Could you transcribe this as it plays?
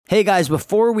Hey guys,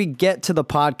 before we get to the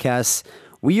podcast,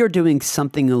 we are doing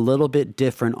something a little bit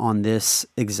different on this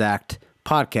exact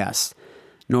podcast.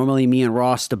 Normally, me and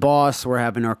Ross, the boss, we're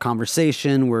having our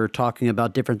conversation. We're talking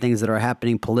about different things that are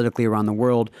happening politically around the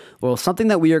world. Well, something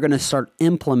that we are going to start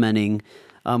implementing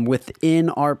within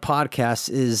our podcast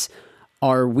is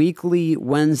our weekly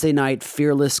Wednesday night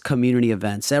Fearless community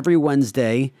events. Every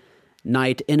Wednesday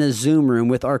night in a Zoom room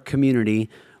with our community,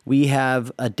 we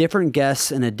have a different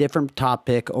guest and a different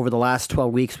topic. Over the last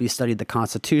 12 weeks, we studied the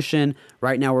Constitution.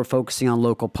 Right now, we're focusing on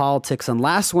local politics. And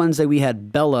last Wednesday, we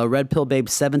had Bella, Red Pill Babe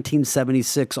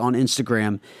 1776 on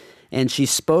Instagram. And she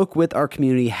spoke with our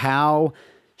community how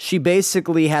she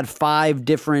basically had 5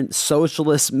 different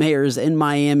socialist mayors in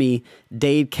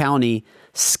Miami-Dade County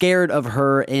scared of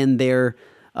her and their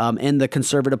and the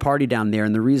conservative party down there.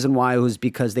 And the reason why was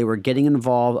because they were getting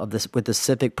involved with the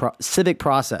civic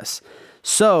process.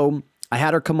 So I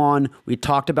had her come on. We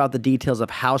talked about the details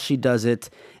of how she does it,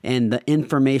 and the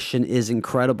information is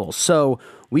incredible. So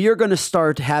we are going to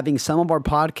start having some of our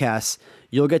podcasts.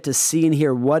 You'll get to see and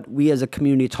hear what we as a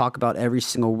community talk about every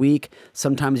single week.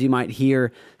 Sometimes you might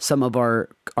hear some of our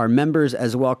members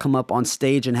as well come up on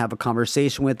stage and have a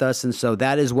conversation with us. And so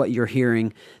that is what you're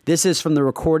hearing. This is from the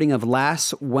recording of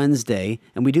last Wednesday.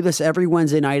 And we do this every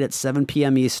Wednesday night at 7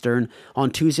 p.m. Eastern. On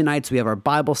Tuesday nights, we have our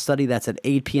Bible study. That's at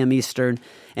 8 p.m. Eastern.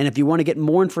 And if you want to get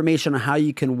more information on how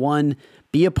you can, one,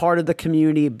 be a part of the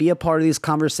community, be a part of these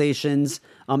conversations,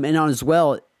 and as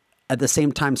well, at the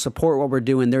same time, support what we're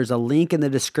doing, there's a link in the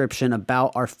description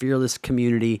about our Fearless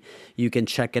community. You can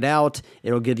check it out.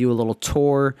 It'll give you a little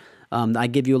tour. I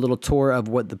give you a little tour of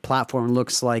what the platform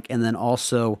looks like, and then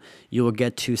also you will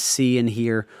get to see and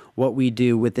hear what we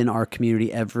do within our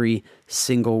community every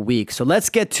single week. So let's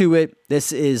get to it.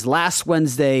 This is last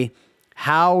Wednesday,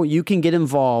 how you can get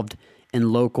involved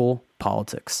in local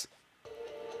politics.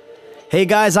 Hey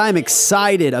guys, I'm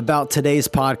excited about today's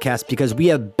podcast because we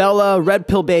have Bella, Red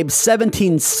Pill Babe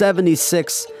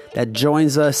 1776, that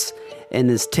joins us and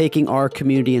is taking our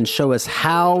community and show us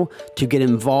how to get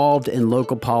involved in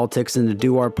local politics and to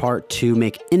do our part to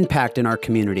make impact in our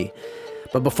community.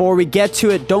 But before we get to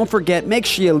it, don't forget, make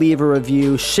sure you leave a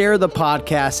review, share the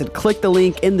podcast, and click the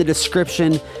link in the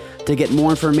description to get more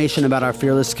information about our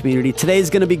Fearless community. Today's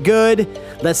going to be good.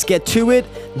 Let's get to it.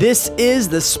 This is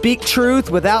the Speak Truth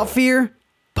Without Fear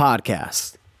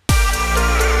podcast.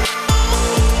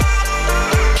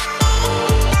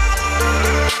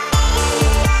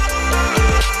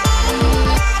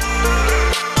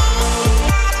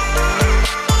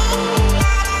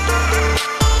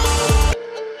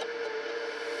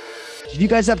 If you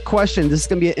guys have questions, this is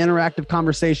going to be an interactive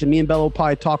conversation. Me and Bella will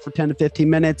probably talk for 10 to 15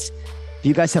 minutes. If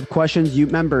you guys have questions, you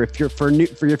remember, if you're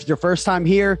if your first time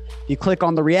here, you click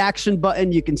on the reaction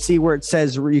button, you can see where it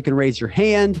says you can raise your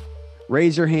hand.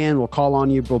 Raise your hand. We'll call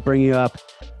on you. We'll bring you up.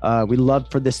 We'd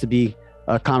love for this to be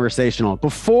conversational.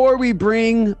 Before we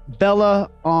bring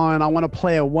Bella on, I want to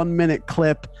play a 1-minute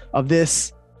clip of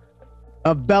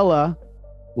Bella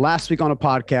last week on a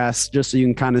podcast, just so you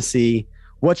can kind of see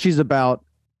what she's about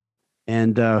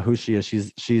and who she is.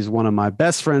 She's one of my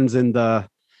best friends in the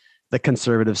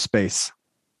conservative space.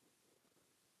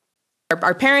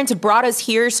 Our parents brought us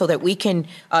here so that we can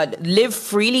live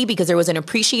freely because there was an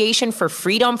appreciation for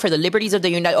freedom, for the liberties of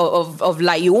of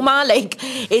La Yuma. Like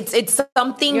it's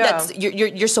something that's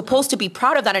you're supposed to be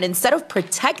proud of that. And instead of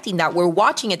protecting that, we're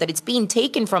watching it, that it's being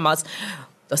taken from us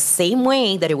the same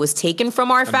way that it was taken from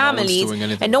our families,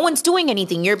 and no one's doing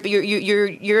anything.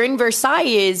 You're in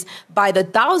Versailles by the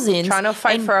thousands, trying to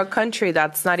fight for a country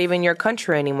that's not even your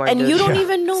country anymore, and you don't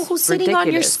even know who's sitting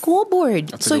on your school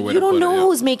board. So you don't know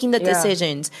who's making the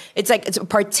decisions. It's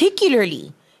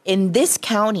particularly in this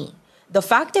county. The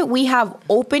fact that we have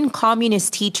open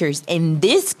communist teachers in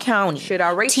this county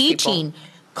teaching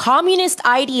communist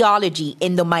ideology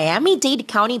in the Miami-Dade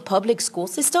County public school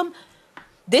system.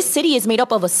 This city is made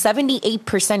up of a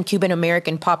 78% Cuban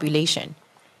American population.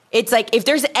 It's like, if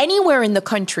there's anywhere in the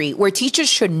country where teachers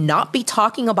should not be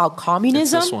talking about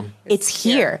communism, it's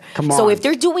here. Come on. So if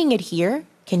they're doing it here,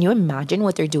 can you imagine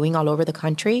what they're doing all over the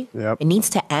country? Yep. It needs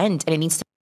to end, and it needs to.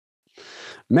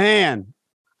 Man,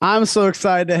 I'm so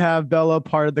excited to have Bella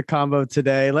part of the combo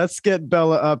today. Let's get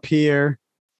Bella up here.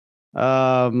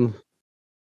 Out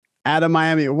of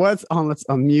Miami. Let's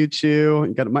unmute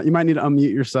you. You might need to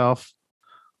unmute yourself.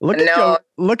 Look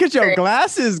at your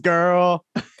glasses, girl.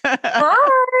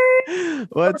 Hi.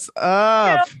 What's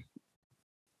up?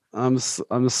 I'm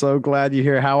so glad you're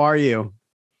here. How are you?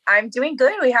 I'm doing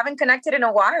good. We haven't connected in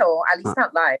a while, at least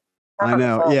not live. I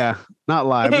know. Yeah. Not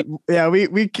live. Yeah.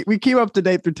 We keep up to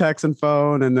date through text and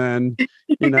phone. And then,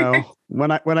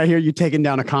 when I hear you taking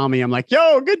down a commie, I'm like,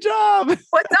 yo, good job.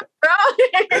 What's up, bro?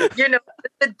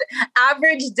 The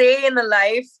average day in the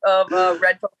life of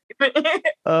Red Pill.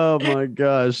 Oh my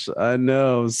gosh. I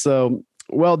know. So,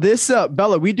 well, this,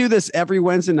 Bella, we do this every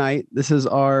Wednesday night. This is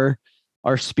our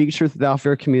Speak Truth Without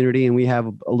Fear community. And we have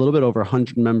a little bit over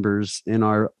 100 members in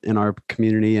our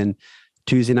community. And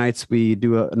Tuesday nights, we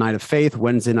do a night of faith.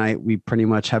 Wednesday night, we pretty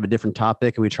much have a different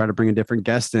topic and we try to bring a different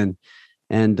guest in.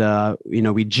 And,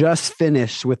 we just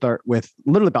finished with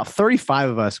literally about 35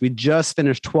 of us. We just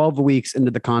finished 12 weeks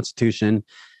into the Constitution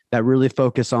that really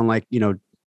focus on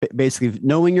basically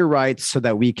knowing your rights so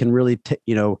that we can really,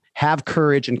 have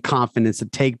courage and confidence to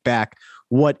take back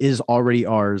what is already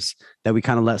ours that we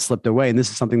kind of let slipped away. And this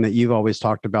is something that you've always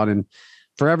talked about. And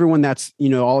for everyone that's,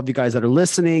 all of you guys that are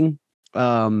listening,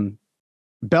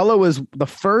 Bella was the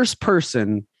first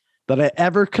person that I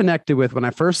ever connected with when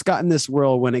I first got in this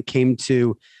world, when it came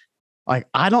to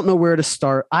I don't know where to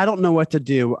start. I don't know what to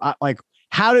do.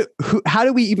 How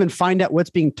do we even find out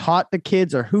what's being taught to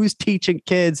kids or who's teaching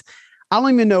kids? I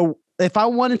don't even know if I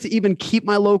wanted to even keep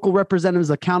my local representatives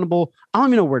accountable. I don't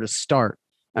even know where to start.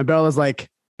 And Bella's like,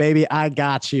 baby, I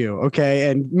got you. Okay.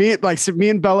 And me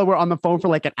and Bella were on the phone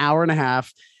for an hour and a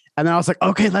half. And then I was like,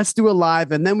 okay, let's do a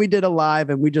live. And then we did a live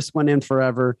and we just went in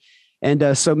forever.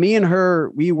 And so me and her,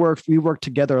 we worked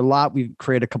together a lot. We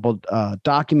created a couple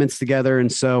documents together.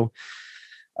 And so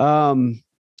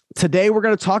today we're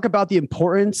going to talk about the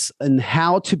importance and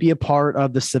how to be a part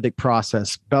of the civic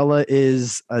process. Bella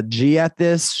is a G at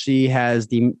this. She has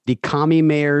the commie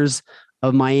mayors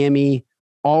of Miami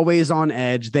always on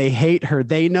edge. They hate her.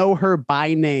 They know her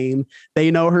by name.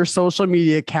 They know her social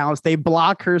media accounts. They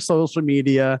block her social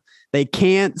media. They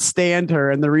can't stand her.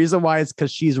 And the reason why is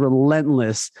because she's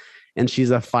relentless and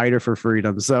she's a fighter for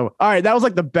freedom. So, all right, that was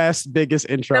the best, biggest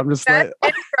intro. I'm just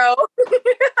intro.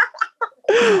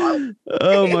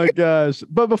 Oh my gosh.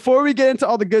 But before we get into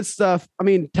all the good stuff,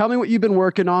 tell me what you've been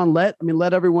working on. Let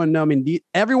everyone know.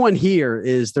 Everyone here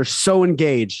they're so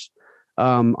engaged.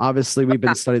 Obviously we've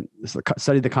been studying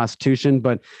the Constitution,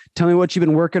 but tell me what you've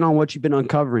been working on, what you've been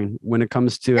uncovering when it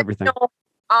comes to everything.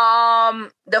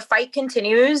 The fight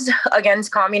continues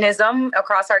against communism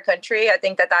across our country. I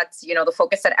think that's, the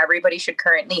focus that everybody should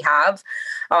currently have.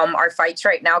 Our fights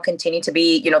right now continue to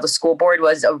be, the school board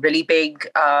was a really big,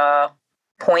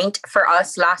 point for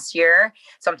us last year,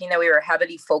 something that we were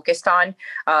heavily focused on.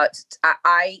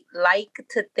 I like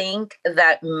to think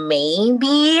that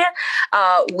maybe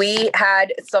we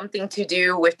had something to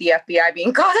do with the FBI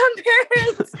being called on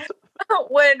parents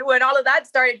when all of that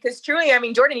started. Because truly,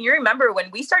 Jordan, you remember when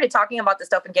we started talking about this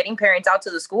stuff and getting parents out to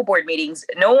the school board meetings,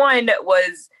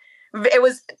 it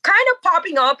was kind of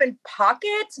popping up in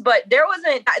pockets, but there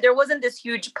wasn't this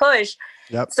huge push.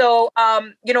 Yep. So,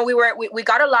 we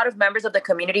got a lot of members of the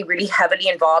community really heavily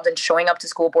involved in showing up to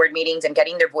school board meetings and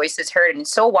getting their voices heard. And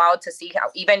it's so wild to see how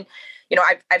even,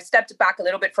 I've stepped back a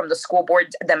little bit from the school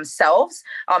boards themselves,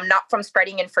 not from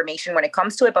spreading information when it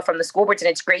comes to it, but from the school boards. And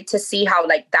it's great to see how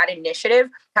that initiative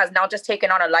has now just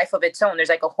taken on a life of its own. There's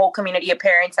a whole community of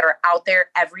parents that are out there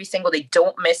every single day.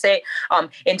 Don't miss it.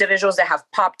 Individuals that have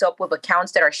popped up with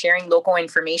accounts that are sharing local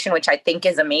information, which I think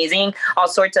is amazing. All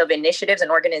sorts of initiatives and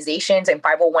organizations and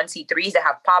 501c3s that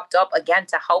have popped up again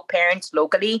to help parents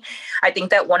locally. I think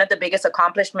that one of the biggest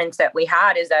accomplishments that we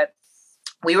had is that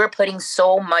we were putting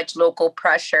so much local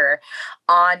pressure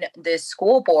on this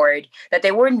school board that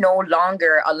they were no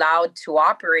longer allowed to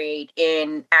operate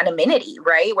in anonymity,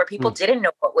 right? Where people didn't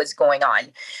know what was going on.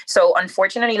 So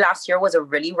unfortunately, last year was a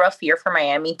really rough year for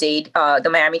Miami-Dade, the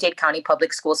Miami-Dade County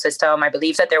public school system. I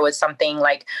believe that there was something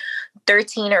like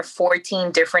 13 or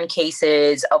 14 different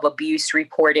cases of abuse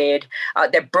reported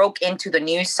that broke into the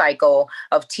news cycle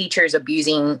of teachers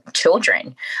abusing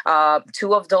children.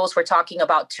 Two of those, we're talking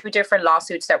about two different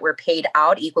lawsuits that were paid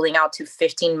out, equaling out to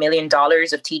 $15 million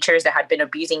of teachers that had been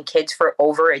abusing kids for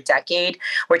over a decade.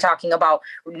 We're talking about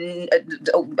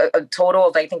a total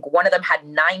of, I think one of them had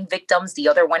 9 victims. The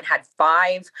other one had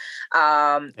 5.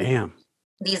 Damn.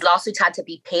 These lawsuits had to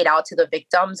be paid out to the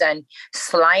victims, and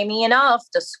slimy enough,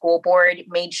 the school board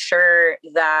made sure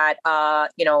that,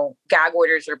 gag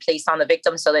orders were placed on the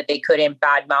victims so that they couldn't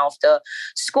badmouth the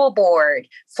school board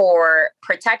for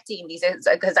protecting these.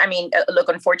 Because, look,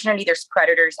 unfortunately, there's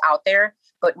predators out there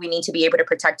but we need to be able to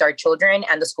protect our children.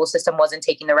 And the school system wasn't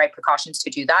taking the right precautions to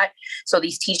do that. So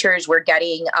these teachers were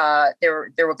getting,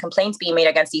 there were complaints being made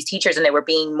against these teachers, and they were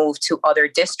being moved to other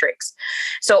districts.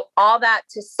 So all that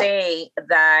to say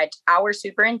that our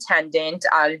superintendent,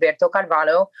 Alberto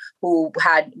Carvalho, who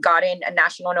had gotten a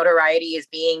national notoriety as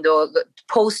being the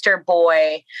poster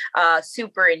boy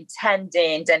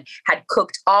superintendent and had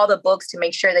cooked all the books to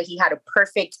make sure that he had a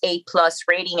perfect A+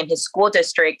 rating in his school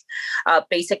district,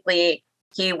 basically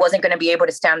he wasn't going to be able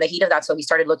to stand the heat of that. So he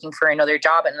started looking for another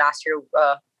job. And last year,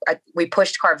 we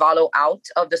pushed Carvalho out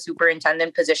of the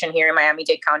superintendent position here in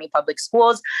Miami-Dade County Public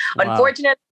Schools. Wow.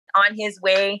 Unfortunately, on his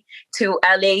way to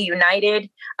LA United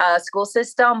school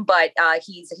system, but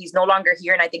he's no longer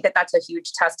here. And I think that that's a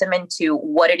huge testament to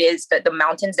what it is, that the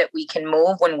mountains that we can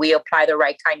move when we apply the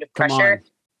right kind of pressure.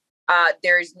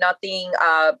 There's nothing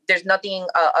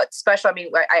special. I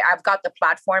mean, I've got the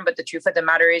platform, but the truth of the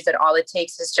matter is that all it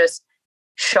takes is just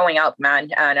showing up,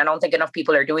 man. And I don't think enough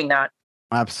people are doing that.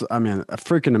 Absolutely. I mean,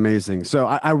 freaking amazing. So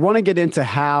I want to get into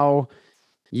how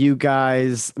you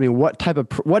guys, I mean, what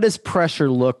does pressure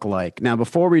look like? Now,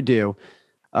 before we do,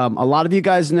 a lot of you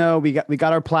guys know we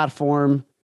got our platform.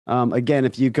 Again,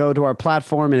 if you go to our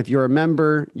platform and if you're a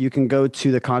member, you can go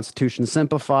to the Constitution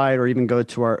Simplified, or even go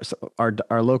to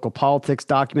our local politics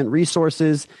document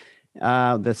resources.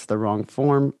 That's the wrong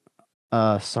form.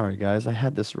 Sorry, guys, I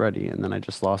had this ready and then I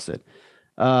just lost it.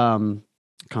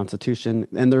 Constitution.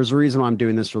 And there's a reason why I'm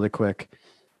doing this really quick.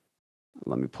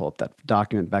 Let me pull up that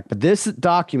document back. But this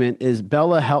document is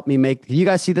Bella helped me make. You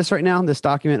guys see this right now? This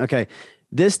document? Okay.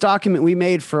 This document we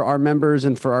made for our members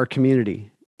and for our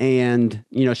community. And,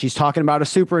 she's talking about a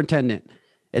superintendent.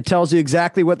 It tells you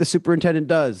exactly what the superintendent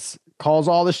does. Calls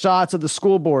all the shots of the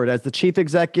school board. As the chief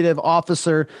executive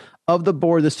officer of the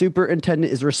board, the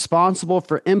superintendent is responsible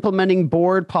for implementing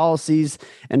board policies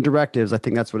and directives. I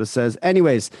think that's what it says.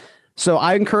 Anyways, so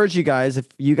I encourage you guys, if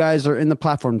you guys are in the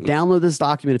platform, download this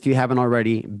document if you haven't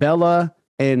already. Bella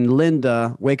and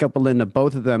Linda, Wake Up with Linda,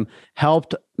 both of them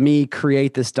helped me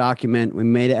create this document. We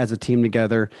made it as a team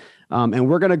together. And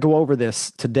we're going to go over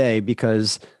this today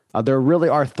because there really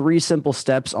are 3 simple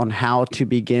steps on how to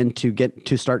begin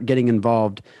to start getting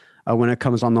involved when it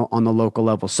comes on the local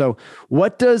level. So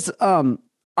what does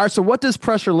what does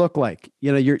pressure look like?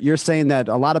 You're saying that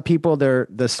a lot of people,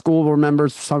 the school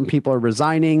members, some people are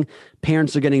resigning,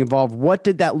 parents are getting involved. What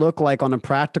did that look like on a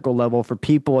practical level for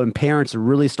people and parents to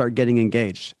really start getting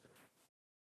engaged?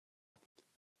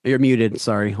 You're muted.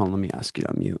 Sorry. Hold on. Let me ask you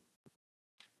to unmute.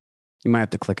 You might have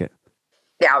to click it.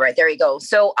 Yeah, right. There you go.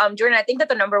 So, Jordan, I think that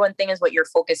the number one thing is what you're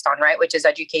focused on, right? Which is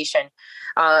education.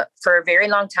 For a very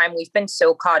long time, we've been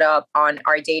so caught up on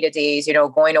our day-to-days,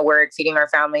 going to work, feeding our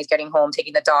families, getting home,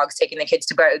 taking the dogs, taking the kids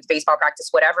to baseball practice,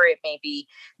 whatever it may be,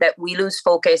 that we lose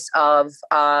focus of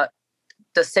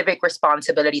the civic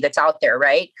responsibility that's out there,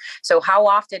 right? So how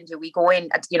often do we go in,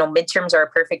 midterms are a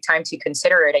perfect time to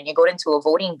consider it, and you go into a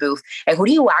voting booth, and who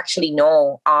do you actually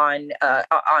know on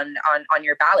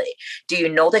your ballot? Do you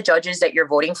know the judges that you're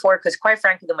voting for? Because quite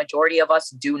frankly, the majority of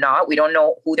us do not. We don't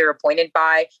know who they're appointed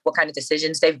by, what kind of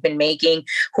decisions they've been making,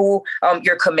 who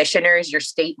your commissioners, your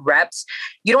state reps.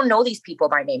 You don't know these people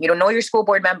by name. You don't know your school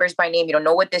board members by name. You don't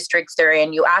know what districts they're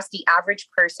in. You ask the average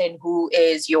person who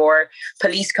is your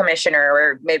police commissioner,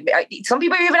 or maybe some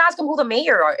people even ask them who the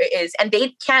mayor is, and they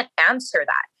can't answer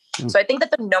that. So I think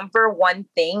that the number one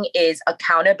thing is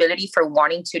accountability for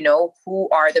wanting to know who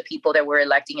are the people that we're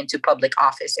electing into public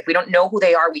office. If we don't know who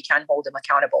they are, we can't hold them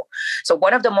accountable. So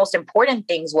one of the most important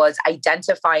things was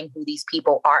identifying who these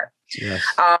people are. Yes.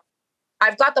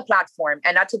 I've got the platform,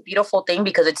 and that's a beautiful thing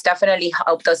because it's definitely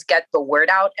helped us get the word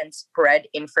out and spread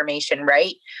information,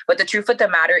 right? But the truth of the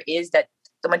matter is that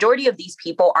the majority of these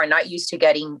people are not used to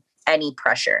getting any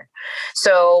pressure.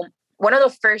 So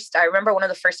I remember one of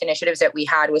the first initiatives that we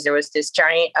had was there was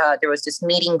this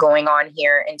meeting going on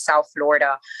here in South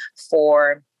Florida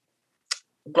for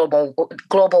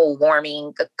global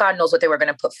warming. God knows what they were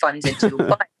going to put funds into,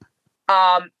 but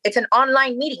it's an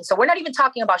online meeting. So we're not even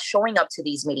talking about showing up to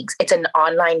these meetings. It's an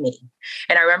online meeting.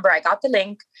 And I remember I got the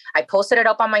link, I posted it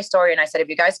up on my story, and I said, if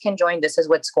you guys can join, this is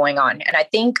what's going on. And I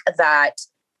think that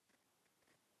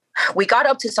we got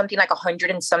up to something like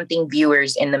 100 and something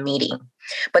viewers in the meeting,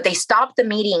 but they stopped the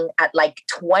meeting at like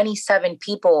 27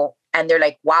 people. And they're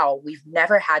like, wow, we've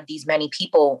never had these many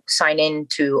people sign in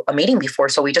to a meeting before.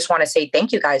 So we just want to say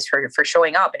thank you guys for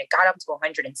showing up. And it got up to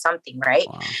 100 and something, right?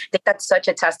 Wow. I think that's such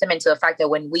a testament to the fact that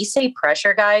when we say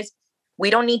pressure, guys, we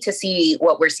don't need to see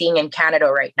what we're seeing in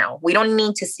Canada right now. We don't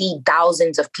need to see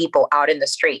thousands of people out in the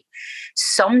street.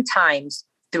 Sometimes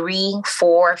 3,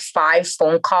 4, 5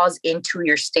 phone calls into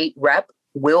your state rep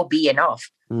will be enough.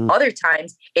 Other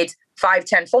times it's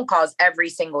 5-10 phone calls every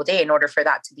single day in order for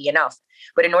that to be enough.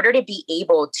 But in order to be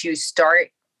able to start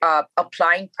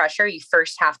applying pressure, you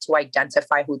first have to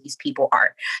identify who these people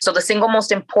are. So the single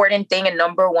most important thing and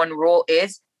number one rule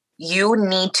is you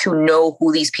need to know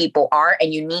who these people are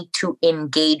and you need to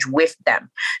engage with them.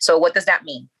 So what does that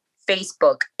mean?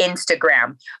 Facebook,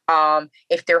 Instagram.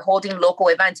 If they're holding local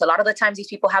events, a lot of the times these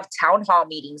people have town hall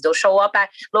meetings. They'll show up at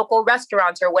local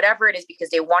restaurants or whatever it is because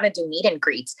they want to do meet and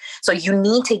greets. So you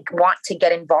need to want to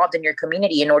get involved in your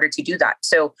community in order to do that.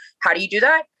 So how do you do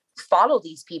that? Follow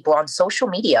these people on social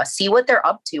media. See what they're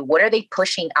up to. What are they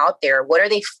pushing out there? What are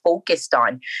they focused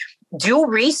on? Do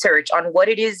research on what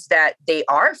it is that they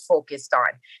are focused on.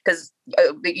 Because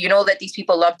you know that these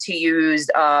people love to use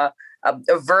a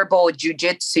verbal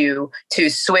jujitsu to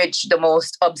switch the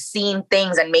most obscene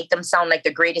things and make them sound like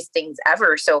the greatest things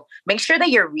ever. So make sure that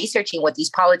you're researching what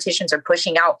these politicians are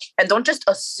pushing out, and don't just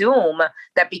assume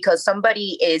that because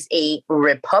somebody is a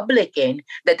Republican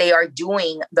that they are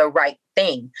doing the right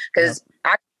thing. Because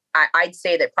I'd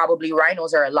say that probably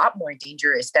rhinos are a lot more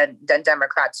dangerous than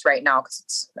Democrats right now,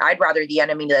 because I'd rather the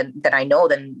enemy that I know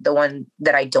than the one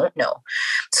that I don't know.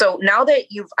 So now that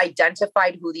you've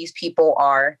identified who these people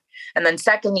are, and then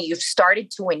secondly, you've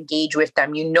started to engage with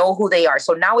them, you know who they are.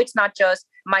 So now it's not just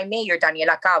my mayor,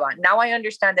 Daniela Cava. Now I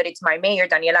understand that it's my mayor,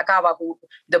 Daniela Cava, who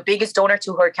the biggest donor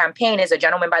to her campaign is a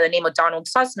gentleman by the name of Donald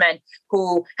Sussman,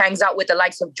 who hangs out with the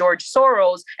likes of George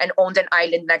Soros and owned an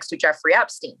island next to Jeffrey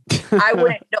Epstein. I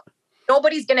wouldn't know.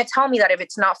 Nobody's going to tell me that if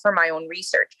it's not for my own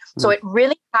research. So it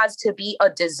really has to be a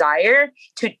desire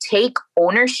to take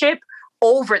ownership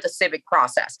over the civic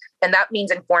process. And that means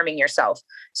informing yourself.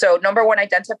 So number one,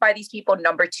 identify these people.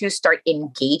 Number two, start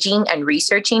engaging and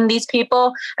researching these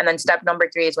people. And then step number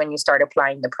three is when you start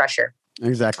applying the pressure.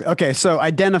 Exactly. Okay. So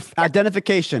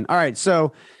identification. All right.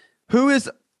 So who is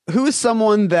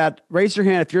someone that, raise your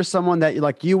hand if you're someone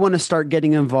that you want to start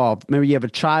getting involved. Maybe you have a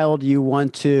child, you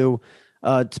want to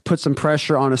put some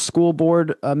pressure on a school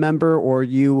board member, or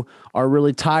you are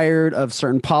really tired of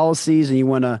certain policies and you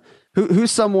want to,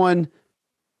 who's someone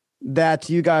that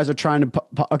you guys are trying to,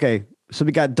 okay. So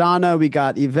we got Donna, we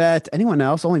got Yvette, anyone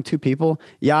else? Only two people.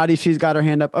 Yadi, she's got her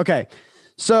hand up. Okay.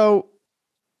 So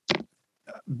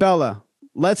Bella,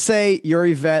 let's say you're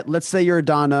Yvette, let's say you're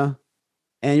Donna,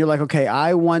 and you're like, okay,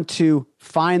 I want to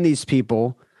find these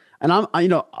people. And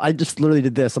I just literally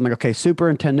did this. I'm like, okay,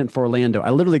 superintendent for Orlando. I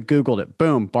literally Googled it.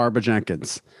 Boom, Barbara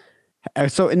Jenkins.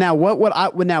 So now what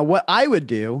I would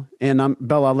do, and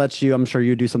Bella, I'll let you, I'm sure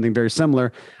you do something very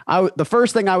similar. The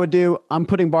first thing I would do, I'm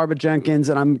putting Barbara Jenkins,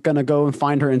 and I'm going to go and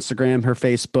find her Instagram, her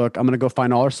Facebook. I'm going to go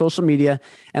find all her social media,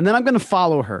 and then I'm going to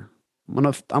follow her. I'm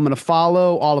going to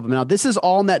follow all of them. Now, this is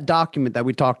all in that document that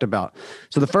we talked about.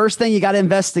 So the first thing, you got to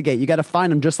investigate. You got to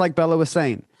find them, just like Bella was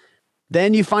saying.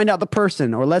 Then you find out the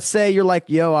person, or let's say you're like,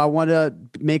 yo, I want to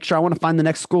make sure I want to find the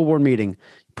next school board meeting.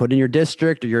 Put in your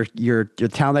district or your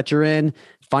town that you're in,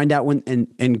 find out when,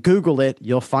 and Google it.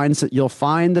 You'll find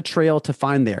the trail to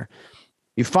find there.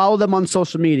 You follow them on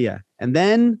social media. And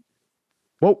then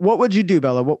what would you do,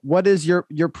 Bella? What is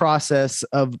your process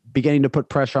of beginning to put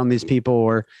pressure on these people,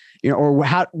 or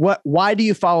why do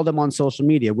you follow them on social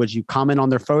media? Would you comment on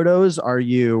their photos?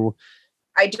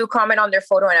 I do comment on their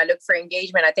photo and I look for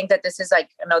engagement. I think that this is like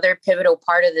another pivotal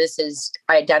part of this is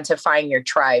identifying your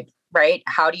tribe, right?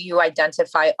 How do you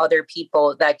identify other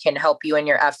people that can help you in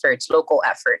your efforts, local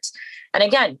efforts? And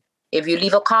again, if you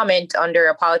leave a comment under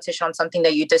a politician on something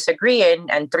that you disagree in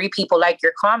and 3 people like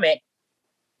your comment,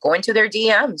 go into their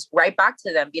DMs, write back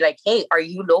to them, be like, hey, are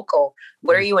you local?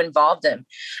 What are you involved in?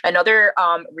 Another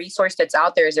resource that's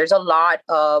out there is there's a lot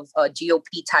of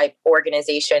GOP type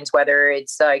organizations, whether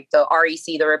it's like the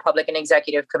REC, the Republican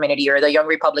Executive Committee, or the Young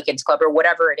Republicans Club, or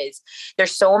whatever it is.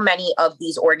 There's so many of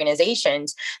these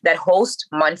organizations that host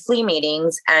monthly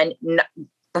meetings, and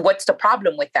what's the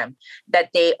problem with them?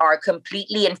 That they are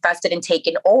completely infested and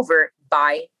taken over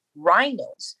by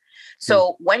rhinos.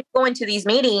 So when you go into these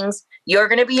meetings, you're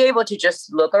going to be able to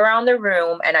just look around the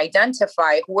room and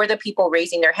identify who are the people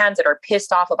raising their hands that are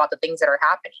pissed off about the things that are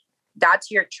happening. That's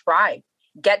your tribe.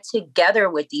 Get together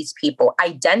with these people,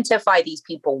 identify these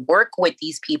people, work with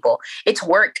these people. It's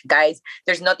work, guys.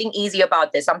 There's nothing easy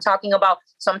about this. I'm talking about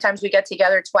sometimes we get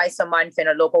together twice a month in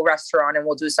a local restaurant and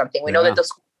we'll do something. We know that the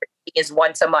school is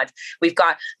once a month. We've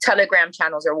got Telegram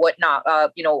channels or whatnot.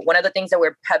 One of the things that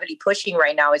we're heavily pushing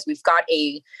right now is we've got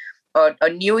a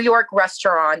New York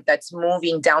restaurant that's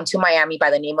moving down to Miami by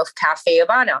the name of Cafe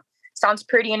Havana. Sounds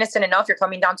pretty innocent enough. You're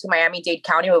coming down to Miami-Dade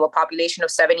County with a population of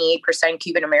 78%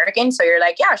 Cuban American. So you're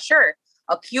like, yeah, sure.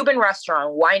 A Cuban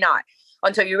restaurant. Why not?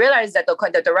 Until you realize that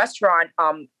the restaurant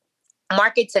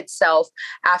markets itself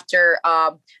after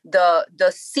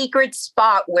the secret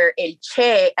spot where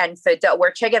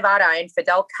where Che Guevara and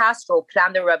Fidel Castro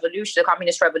planned the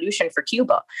communist revolution for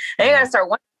Cuba. And you gotta start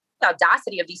wondering the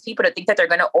audacity of these people to think that they're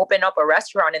going to open up a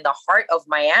restaurant in the heart of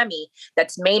Miami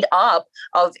that's made up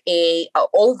of a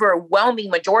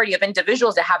overwhelming majority of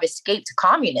individuals that have escaped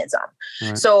communism.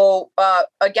 Right. So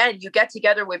again, you get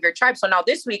together with your tribe. So now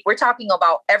this week we're talking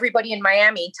about everybody in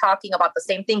Miami talking about the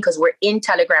same thing because we're in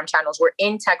Telegram channels, we're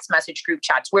in text message group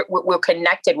chats, we're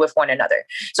connected with one another.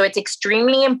 So it's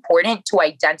extremely important to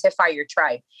identify your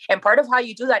tribe. And part of how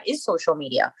you do that is social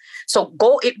media. So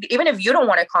even if you don't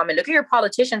want to comment, look at your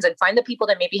politicians and find the people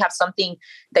that maybe have something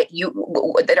that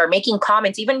are making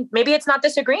comments. Even maybe it's not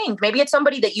disagreeing. Maybe it's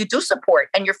somebody that you do support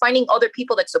and you're finding other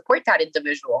people that support that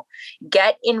individual.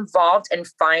 Get involved and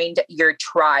find your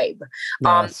tribe.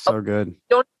 That's so good. You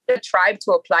don't need a tribe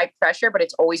to apply pressure, but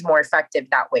it's always more effective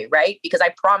that way, right? Because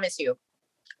I promise you,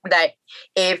 that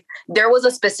if there was a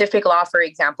specific law, for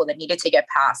example, that needed to get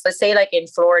passed, let's say like in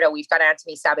Florida, we've got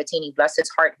Anthony Sabatini, bless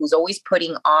his heart, who's always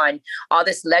putting on all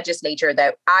this legislature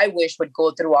that I wish would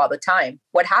go through all the time.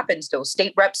 What happens though?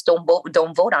 State reps don't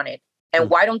vote on it.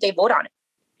 And why don't they vote on it?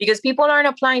 Because people aren't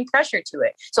applying pressure to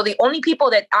it. So the only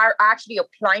people that are actually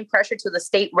applying pressure to the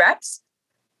state reps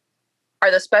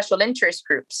are the special interest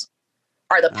groups,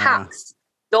 are the PACs.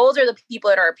 Those are the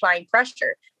people that are applying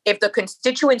pressure. If the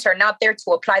constituents are not there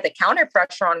to apply the counter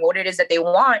pressure on what it is that they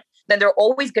want, then they're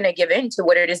always going to give in to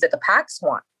what it is that the PACs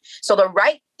want. So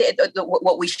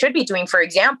what we should be doing, for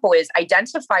example, is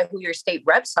identify who your state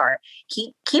reps are.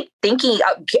 Keep thinking,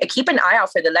 keep an eye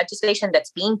out for the legislation that's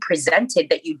being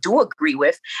presented that you do agree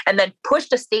with, and then push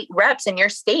the state reps in your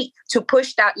state to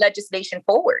push that legislation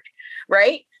forward,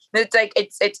 right? It's like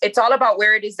it's all about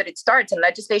where it is that it starts, and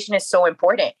legislation is so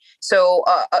important. So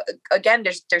again,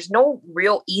 there's no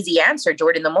real easy answer,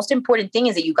 Jordan. The most important thing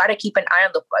is that you got to keep an eye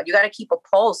on you got to keep a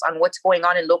pulse on what's going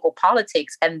on in local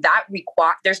politics, and that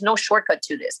there's no shortcut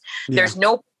to this. Yeah. There's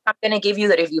no I'm going to give you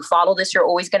that if you follow this, you're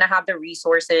always going to have the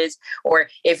resources, or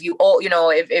if you,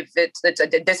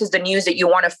 if this is the news that you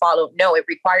want to follow. No, it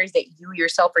requires that you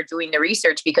yourself are doing the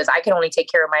research, because I can only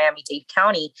take care of Miami-Dade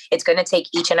County. It's going to take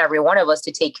each and every one of us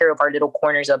to take care of our little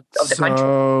corners of the country.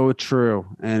 So true.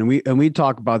 And we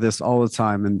talk about this all the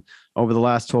time. And over the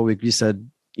last 12 weeks, you said,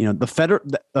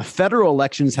 the federal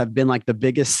elections have been like the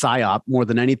biggest psyop more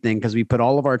than anything, because we put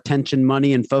all of our attention,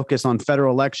 money, and focus on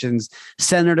federal elections,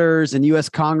 senators and U.S.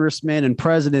 congressmen and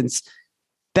presidents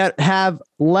that have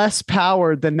less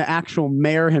power than the actual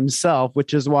mayor himself,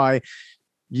 which is why,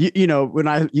 when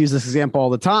I use this example all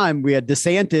the time, we had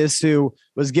DeSantis, who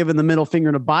was given the middle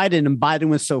finger to Biden, and Biden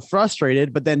was so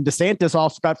frustrated. But then DeSantis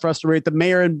also got frustrated, the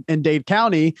mayor in Dade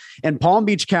County and Palm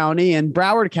Beach County and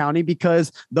Broward County,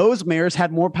 because those mayors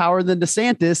had more power than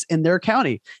DeSantis in their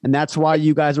county. And that's why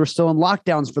you guys were still in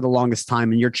lockdowns for the longest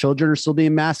time, and your children are still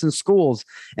being masked in schools.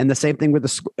 And the same thing with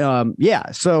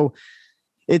So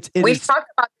we've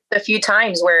talked about a few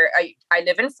times where I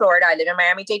live in Florida. I live in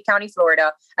Miami-Dade County,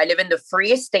 Florida. I live in the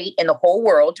freest state in the whole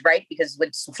world, right? Because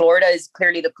Florida is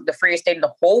clearly the freest state in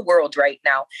the whole world right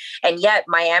now. And yet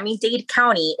Miami-Dade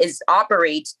County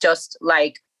operates just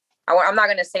like, I'm not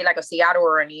going to say like a Seattle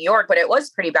or a New York, but it was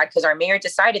pretty bad because our mayor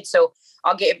decided. So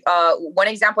I'll give one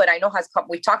example that I know has come.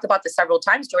 We've talked about this several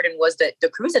times, Jordan, was the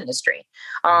cruise industry.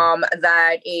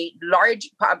 That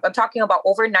I'm talking about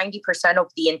over 90%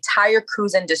 of the entire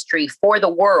cruise industry for the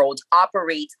world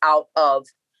operates out of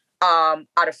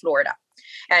Florida.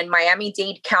 And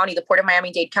Miami-Dade County, the Port of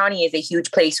Miami-Dade County, is a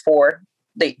huge place for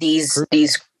these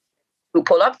who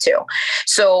pull up to.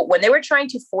 So when they were trying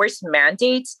to force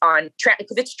mandates on,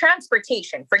 because it's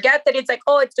transportation, forget that it's like,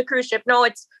 oh, it's the cruise ship. No,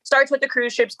 it starts with the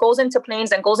cruise ships, goes into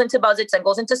planes, and goes into buzzets, and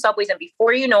goes into subways. And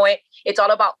before you know it, it's all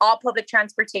about all public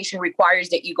transportation requires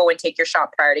that you go and take your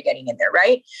shot prior to getting in there,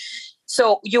 right?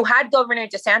 So you had Governor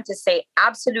DeSantis say,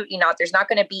 absolutely not. There's not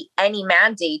going to be any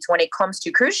mandates when it comes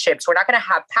to cruise ships. We're not going to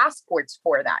have passports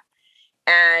for that.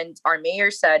 And our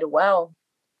mayor said, well,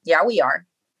 yeah, we are.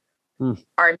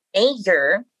 Our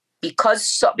mayor, because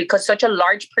such a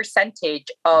large percentage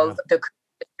of the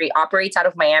industry operates out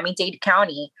of Miami-Dade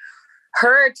County,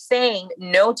 her saying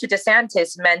no to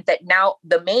DeSantis meant that now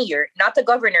the mayor, not the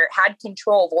governor, had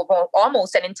control over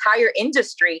almost an entire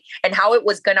industry and how it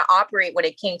was going to operate when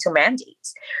it came to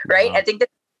mandates, right? Wow. I think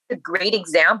that's a great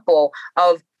example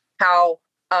of how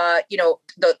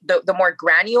the more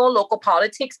granular local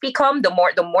politics become, the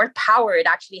more power it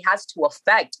actually has to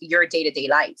affect your day-to-day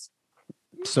life.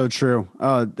 So true.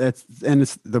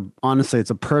 Honestly, it's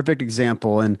a perfect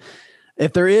example. And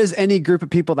if there is any group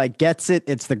of people that gets it,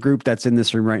 it's the group that's in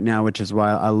this room right now, which is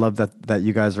why I love that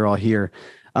you guys are all here.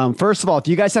 First of all, if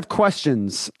you guys have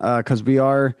questions, because we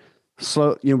are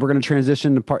slow, we're going to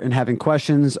transition to part in having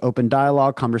questions, open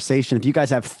dialogue, conversation. If you guys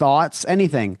have thoughts,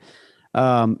 anything,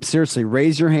 seriously,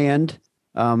 raise your hand.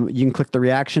 You can click the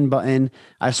reaction button.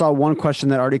 I saw one question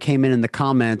that already came in the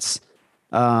comments.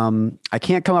 I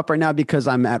can't come up right now because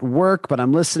I'm at work, but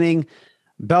I'm listening.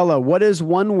 Bella, what is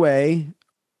one way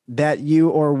that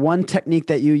or one technique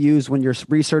that you use when you're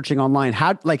researching online?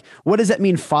 What does that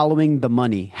mean, following the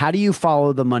money? How do you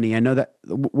follow the money? I know that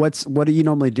what do you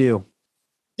normally do?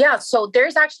 Yeah, so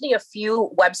there's actually a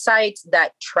few websites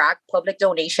that track public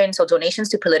donations. So donations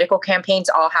to political campaigns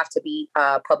all have to be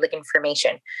public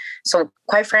information. So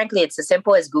quite frankly, it's as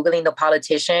simple as Googling the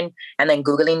politician and then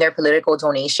Googling their political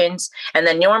donations. And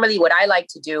then normally what I like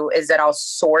to do is that I'll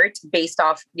sort based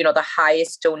off, the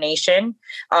highest donation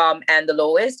and the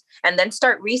lowest, and then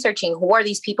start researching who are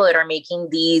these people that are making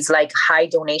these like high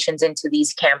donations into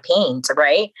these campaigns,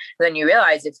 right? And then you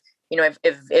realize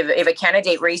if a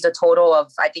candidate raised a total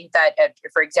of, I think that,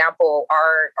 for example,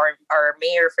 our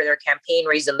mayor for their campaign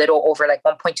raised a little over like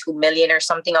 1.2 million or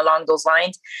something along those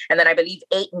lines. And then I believe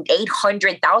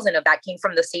 800,000 of that came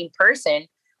from the same person.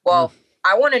 Well,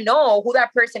 I want to know who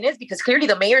that person is, because clearly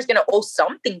the mayor is going to owe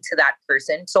something to that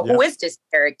person. So who is this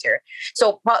character?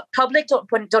 So public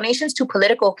donations to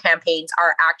political campaigns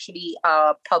are actually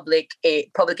public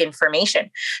information.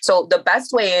 So the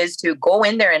best way is to go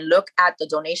in there and look at the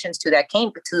donations to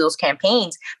those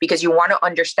campaigns, because you want to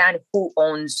understand who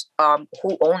owns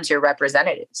your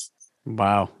representatives.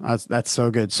 Wow, that's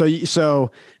so good.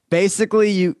 So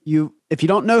basically, you if you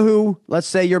don't know who, let's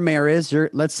say your mayor is,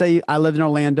 let's say I live in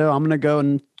Orlando, I'm going to go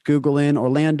and Google in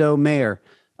Orlando mayor.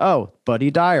 Oh,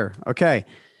 Buddy Dyer. Okay.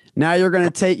 Now you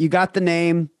got the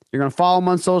name, you're going to follow him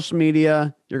on social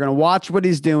media. You're going to watch what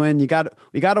he's doing. We got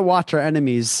to watch our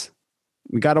enemies.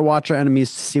 We got to watch our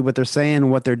enemies to see what they're saying,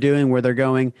 what they're doing, where they're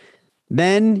going.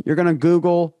 Then you're going to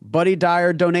Google Buddy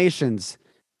Dyer donations.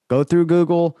 Go through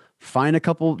Google, find a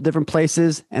couple different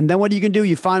places. And then what you can do,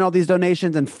 you find all these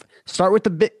donations and start with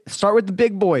the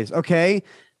big boys. Okay.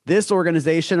 This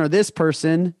organization or this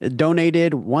person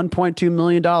donated $1.2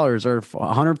 million or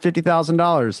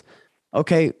 $150,000.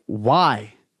 Okay.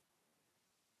 Why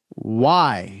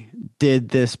did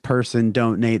this person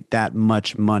donate that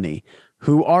much money?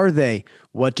 Who are they?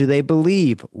 What do they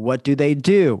believe? What do they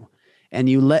do? And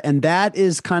that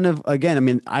is kind of, again, I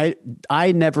mean,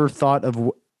 I never thought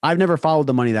of, I've never followed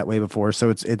the money that way before.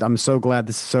 So I'm so glad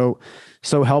this is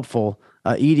so helpful.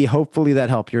 Edie, hopefully that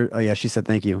helped. She said,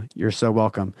 thank you. You're so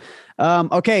welcome.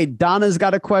 Okay. Donna's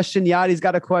got a question. Yadi's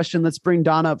got a question. Let's bring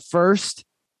Donna up first.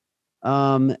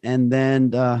 And then,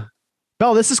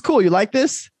 Belle, this is cool. You like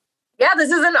this? Yeah,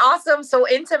 this is so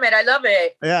intimate. I love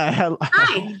it. Yeah.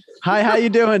 Hi. Hi. How you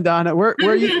doing, Donna? Where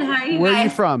are you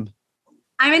from?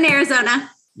 I'm in Arizona.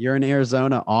 You're in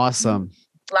Arizona. Awesome.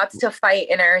 Lots to fight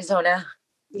in Arizona.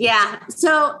 Yeah.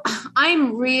 So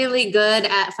I'm really good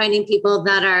at finding people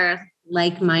that are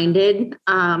like-minded.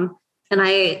 And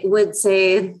I would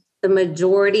say the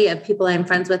majority of people I'm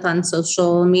friends with on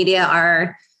social media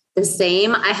are the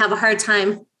same. I have a hard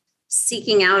time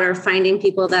seeking out or finding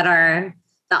people that are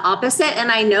the opposite.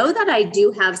 And I know that I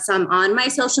do have some on my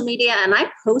social media and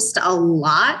I post a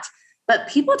lot, but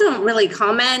people don't really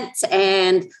comment.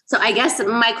 And so I guess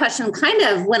my question kind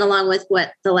of went along with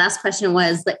what the last question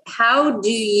was, like, how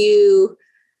do you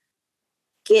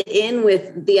get in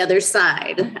with the other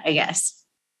side, I guess,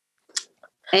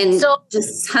 and so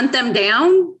just hunt them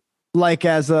down? Like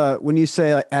when you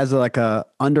say as a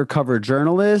undercover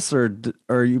journalist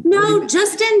or you? No,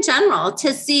 just in general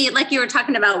to see, like you were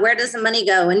talking about, where does the money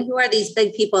go and who are these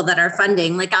big people that are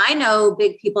funding? Like I know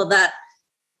big people that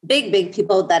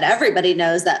everybody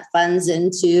knows that funds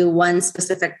into one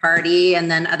specific party, and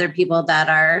then other people that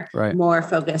are more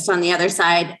focused on the other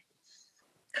side.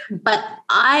 But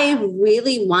I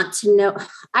really want to know,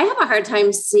 I have a hard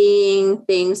time seeing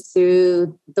things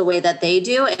through the way that they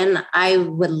do. And I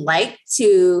would like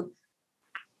to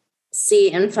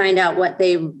see and find out what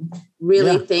they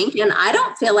really think. And I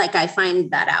don't feel like I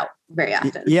find that out very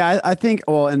often. Yeah, I think,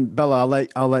 well, and Bella,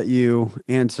 I'll let you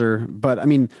answer. But I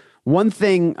mean, one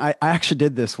thing, I actually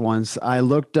did this once. I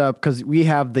looked up, because we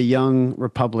have the Young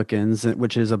Republicans,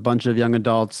 which is a bunch of young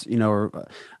adults, or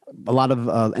a lot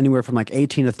of anywhere from like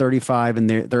 18 to 35, and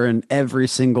they're in every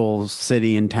single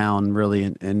city and town, really,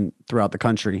 in throughout the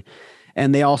country.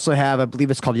 And they also have, I believe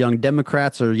it's called Young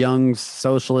Democrats or Young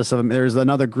Socialists. There's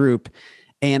another group,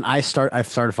 and I started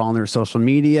following their social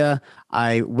media.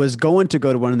 I was going to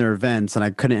go to one of their events, and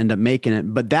I couldn't end up making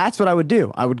it. But that's what I would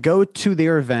do. I would go to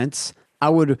their events. I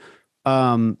would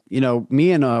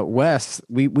Me and Wes,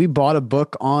 we bought a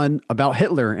book about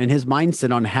Hitler and his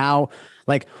mindset on how,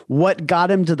 like, what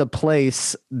got him to the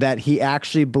place that he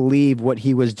actually believed what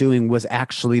he was doing was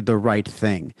actually the right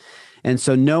thing. And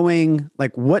so knowing,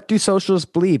 like, what do socialists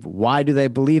believe? Why do they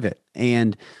believe it?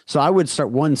 And so I would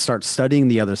start studying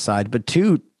the other side, but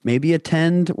two, maybe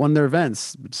attend one of their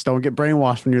events. Just don't get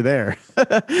brainwashed when you're there.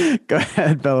 Go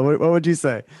ahead, Bella. What would you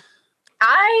say?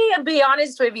 I'll be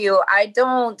honest with you. I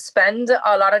don't spend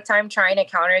a lot of time trying to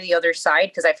counter the other side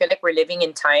because I feel like we're living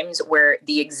in times where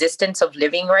the existence of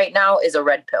living right now is a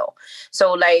red pill.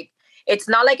 So like, it's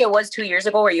not like it was 2 years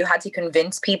ago where you had to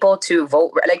convince people to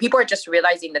vote. Like, people are just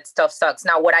realizing that stuff sucks.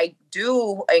 Now, what I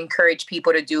do encourage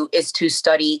people to do is to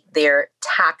study their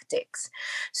tactics.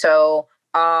 So,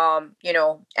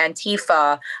 Antifa,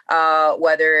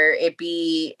 whether it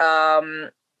be,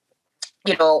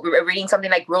 reading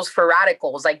something like Rules for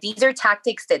Radicals, like, these are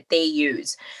tactics that they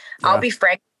use. Yeah. I'll be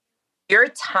frank, your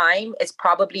time is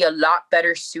probably a lot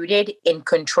better suited in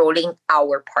controlling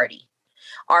our party.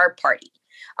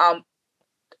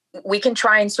 We can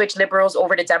try and switch liberals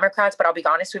over to Democrats, but I'll be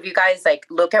honest with you guys, like,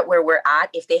 look at where we're at.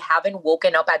 If they haven't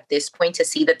woken up at this point to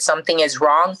see that something is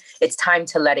wrong, it's time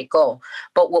to let it go.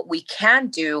 But what we can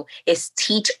do is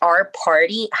teach our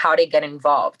party how to get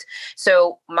involved.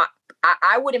 So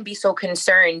I wouldn't be so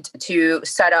concerned to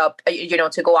set up,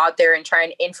 to go out there and try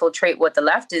and infiltrate what the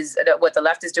left is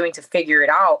doing to figure it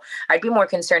out. I'd be more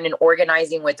concerned in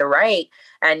organizing with the right.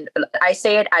 And I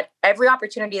say it at every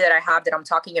opportunity that I have that I'm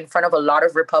talking in front of a lot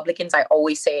of Republicans. I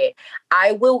always say it.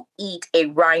 I will eat a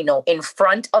rhino in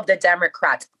front of the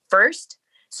Democrats first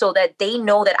so that they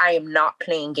know that I am not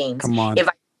playing games. Come on. If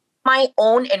I my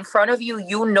own in front of you,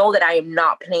 you know that I am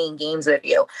not playing games with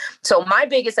you. So my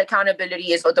biggest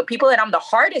accountability is, the people that I'm the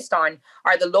hardest on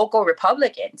are the local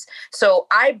Republicans. So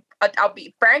I'll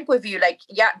be frank with you. Like,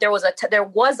 yeah, there was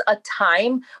a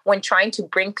time when trying to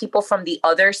bring people from the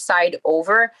other side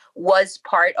over was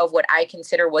part of what I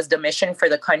consider was the mission for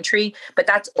the country, but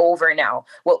that's over now.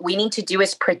 What we need to do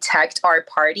is protect our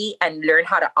party and learn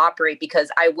how to operate,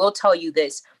 because I will tell you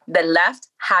this, the left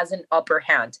has an upper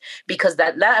hand because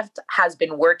that left has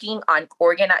been working on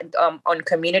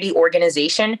community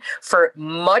organization for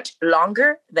much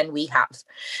longer than we have.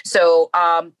 So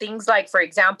things like, for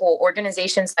example,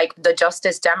 organizations like the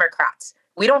Justice Democrats,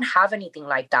 we don't have anything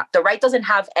like that. The right doesn't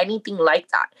have anything like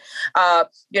that.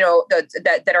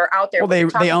 That are out there. Well,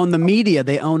 they own the media,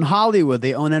 they own Hollywood,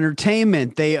 they own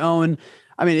entertainment, they own.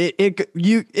 I mean,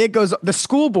 it goes the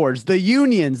school boards, the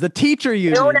unions, the teacher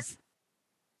unions.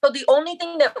 So the only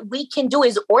thing that we can do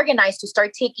is organize to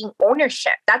start taking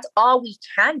ownership. That's all we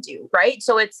can do, right?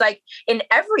 So it's like in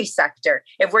every sector.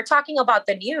 If we're talking about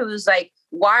the news, like,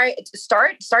 why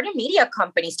start a media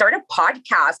company, start a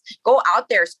podcast, go out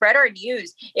there, spread our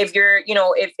news. If you're,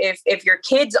 if your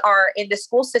kids are in the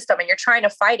school system and you're trying to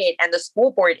fight it and the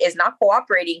school board is not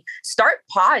cooperating, start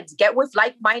pods, get with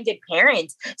like-minded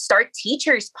parents, start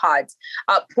teachers pods,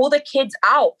 pull the kids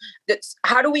out.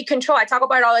 How do we control? I talk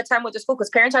about it all the time with the school because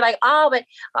parents are like, but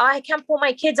I can't pull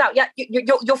my kids out. Yeah,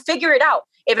 you'll figure it out.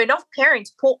 If enough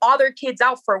parents pull all their kids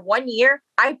out for 1 year,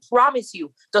 I promise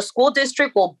you, the school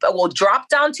district will drop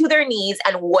down to their knees,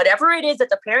 and whatever it is that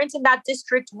the parents in that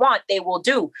district want, they will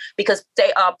do, because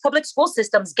public school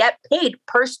systems get paid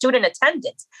per student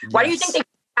attendance. Yes. Why do you think they pay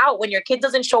out when your kid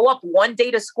doesn't show up one day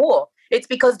to school? It's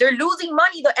because they're losing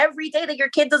money every day that your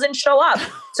kid doesn't show up.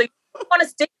 So you want to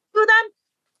stick to them?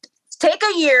 Take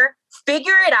a year,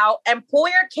 figure it out, and pull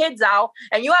your kids out,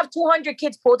 and you have 200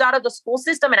 kids pulled out of the school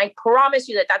system, and I promise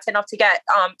you that that's enough to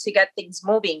get things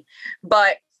moving.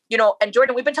 But and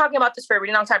Jordan, we've been talking about this for a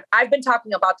really long time. I've been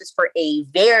talking about this for a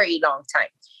very long time.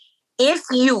 If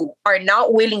you are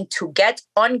not willing to get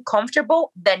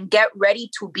uncomfortable, then get ready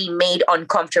to be made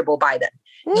uncomfortable by them.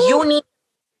 You need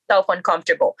yourself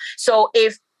uncomfortable. So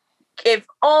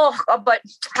but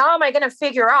how am I going to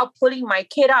figure out pulling my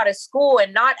kid out of school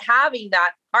and not having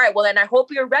that? All right, well, then I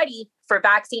hope you're ready for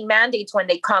vaccine mandates when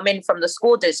they come in from the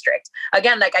school district.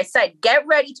 Again, like I said, get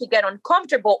ready to get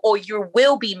uncomfortable or you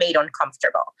will be made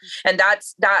uncomfortable. And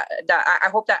that's that. I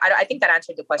hope that, I think that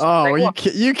answered the question. Oh,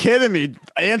 you kidding me?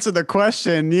 I answered the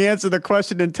question. You answered the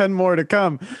question and 10 more to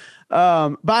come.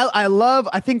 But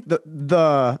I think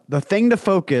the thing to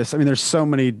focus, I mean, there's so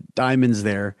many diamonds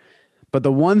there, but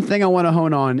the one thing I want to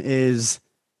hone on is,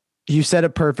 you said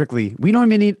it perfectly. We don't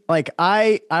even need, like,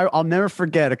 I'll never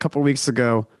forget a couple of weeks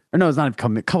ago, or no, it's not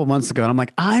a couple months ago. And I'm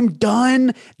like, I'm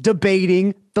done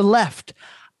debating the left.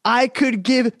 I could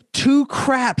give two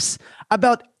craps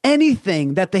about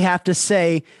anything that they have to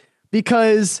say,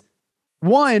 because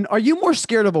one, are you more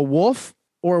scared of a wolf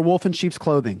or a wolf in sheep's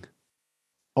clothing?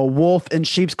 a wolf in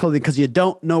sheep's clothing because you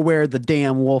don't know where the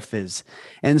damn wolf is.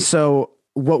 And so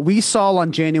what we saw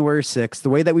on January 6th, the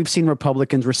way that we've seen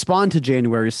Republicans respond to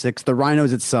January 6th, the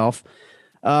rhinos itself,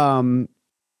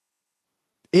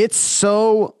 it's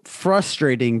so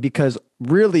frustrating because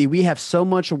really we have so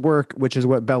much work, which is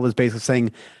what Bella is basically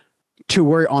saying, to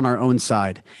worry on our own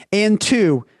side. And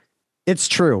two, it's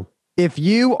true. If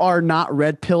you are not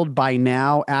red pilled by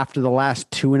now after the last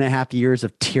 2.5 years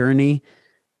of tyranny,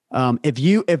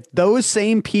 if those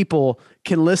same people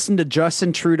can listen to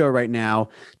Justin Trudeau right now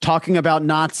talking about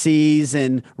Nazis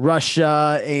and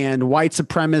Russia and white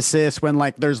supremacists when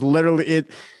like there's literally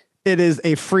it is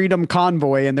a freedom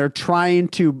convoy and they're trying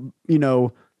to,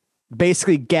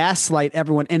 basically gaslight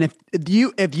everyone. And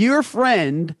if your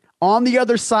friend on the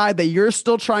other side that you're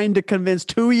still trying to convince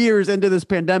 2 years into this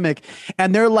pandemic,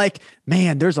 and they're like,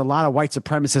 man, there's a lot of white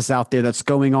supremacists out there that's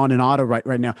going on in Ottawa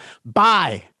right now.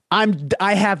 Bye.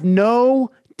 I have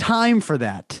no time for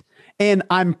that. And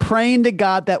I'm praying to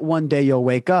God that one day you'll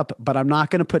wake up, but I'm not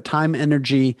going to put time,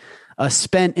 energy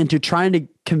spent into trying to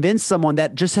convince someone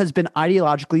that just has been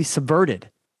ideologically subverted,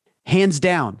 hands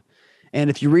down. And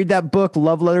if you read that book,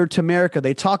 Love Letter to America,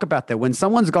 they talk about that. When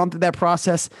someone's gone through that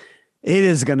process, it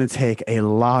is going to take a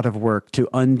lot of work to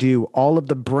undo all of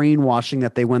the brainwashing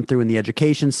that they went through in the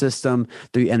education system,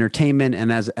 through entertainment,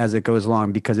 and as it goes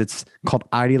along, because it's called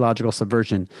ideological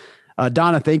subversion.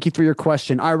 Donna, thank you for your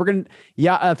question. All right, we're going to,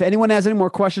 if anyone has any more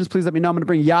questions, please let me know. I'm going to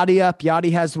bring Yadi up.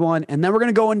 Yadi has one, and then we're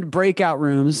going to go into breakout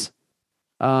rooms.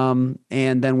 And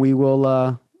then we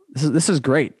will, this is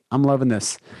great. I'm loving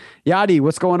this. Yadi,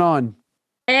 what's going on?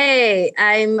 Hey,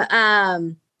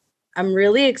 I'm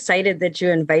really excited that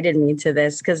you invited me to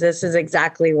this because this is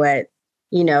exactly what,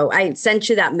 I sent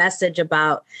you that message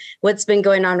about what's been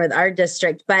going on with our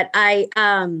district. But I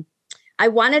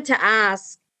wanted to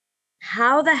ask,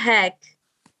 how the heck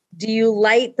do you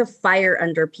light the fire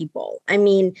under people? I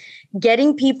mean,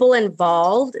 getting people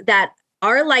involved that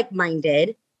are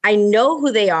like-minded. I know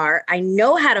who they are. I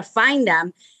know how to find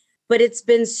them. But it's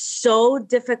been so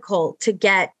difficult to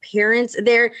get parents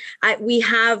there. We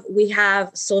have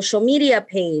social media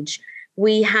page,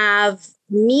 we have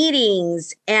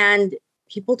meetings, and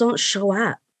people don't show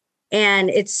up. And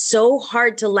it's so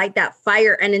hard to light that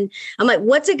fire. And I'm like,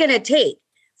 what's it going to take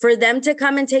for them to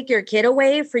come and take your kid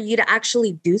away for you to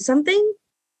actually do something?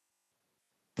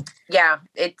 Yeah,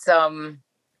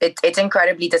 it's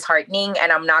incredibly disheartening,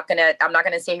 and I'm not gonna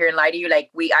sit here and lie to you. Like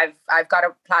I've got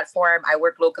a platform. I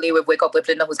work locally with Wake Up with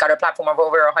Linda, who's got a platform of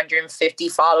over 150,000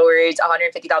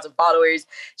 followers.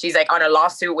 She's like on a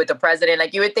lawsuit with the president.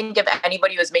 Like you would think if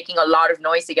anybody was making a lot of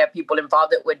noise to get people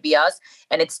involved, it would be us,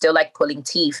 and it's still like pulling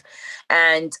teeth.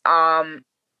 And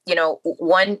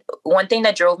one thing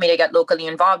that drove me to get locally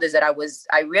involved is that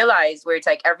I realized where it's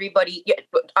like everybody,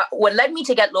 what led me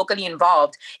to get locally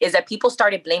involved is that people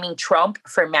started blaming Trump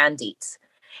for mandates.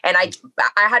 And I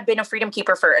had been a freedom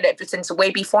keeper since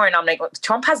way before. And I'm like,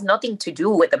 Trump has nothing to do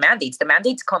with the mandates. The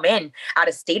mandates come in at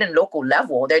a state and local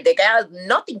level. They got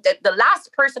nothing. The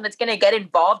last person that's going to get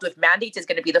involved with mandates is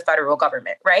going to be the federal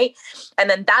government. Right. And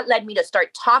then that led me to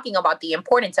start talking about the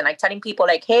importance and like telling people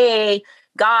like, hey,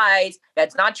 guys,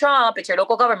 that's not Trump. It's your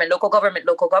local government, local government,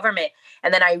 local government.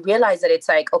 And then I realized that it's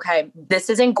like, okay, this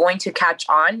isn't going to catch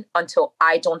on until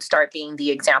I don't start being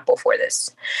the example for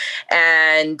this.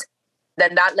 And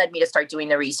then that led me to start doing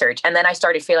the research. And then I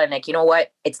started feeling like, you know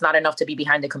what? It's not enough to be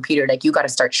behind the computer. Like you got to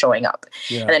start showing up.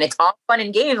 Yeah. And then it's all fun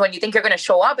and games when you think you're going to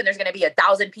show up and there's going to be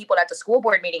 1,000 people at the school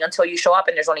board meeting until you show up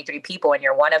and there's only 3 people and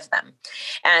you're one of them.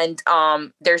 And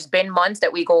there's been months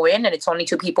that we go in and it's only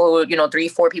 2 people, 3,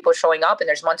 4 people showing up. And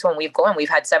there's months when we've gone, we've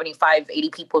had 75, 80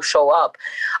 people show up.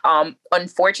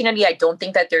 Unfortunately, I don't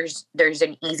think that there's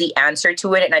an easy answer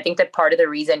to it. And I think that part of the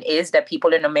reason is that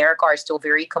people in America are still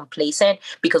very complacent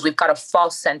because we've got a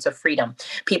false sense of freedom.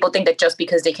 People think that just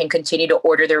because they can continue to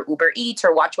order their Uber Eats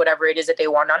or watch whatever it is that they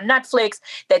want on Netflix,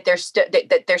 that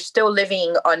they're still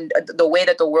living on the way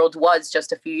that the world was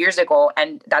just a few years ago.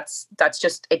 And that's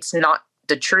just, it's not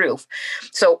the truth.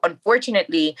 So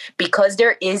unfortunately, because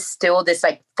there is still this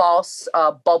like false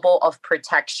bubble of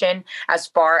protection as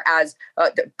far as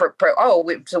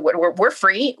we're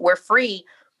free.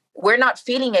 We're not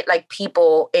feeling it like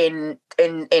people in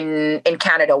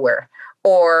Canada were,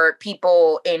 or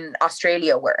people in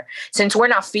Australia were. Since we're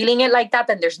not feeling it like that,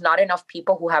 then there's not enough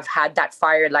people who have had that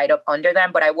fire light up under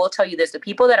them. But I will tell you this, the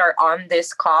people that are on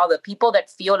this call, the people that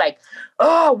feel like,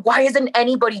 oh, why isn't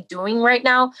anybody doing right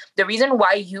now? The reason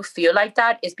why you feel like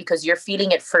that is because you're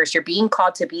feeling it first. You're being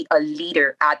called to be a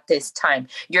leader at this time.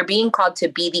 You're being called to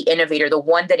be the innovator, the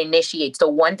one that initiates, the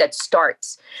one that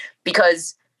starts.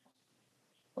 Because,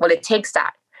 well, it takes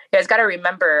that. You guys got to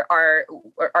remember,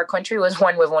 our country was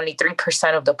one with only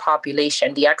 3% of the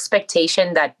population. The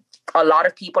expectation that a lot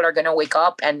of people are going to wake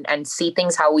up and see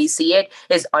things how we see it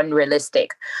is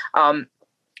unrealistic.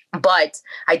 But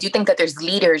I do think that there's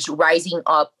leaders rising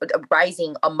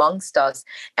amongst us,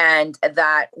 and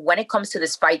that when it comes to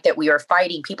this fight that we are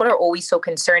fighting, people are always so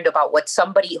concerned about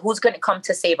who's going to come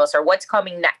to save us, or what's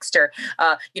coming next, or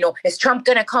is Trump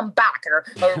going to come back, or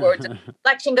the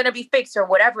election going to be fixed, or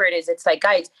whatever it is. It's like,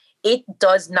 guys, it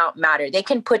does not matter. They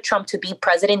can put Trump to be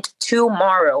president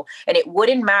tomorrow, and it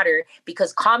wouldn't matter,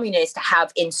 because communists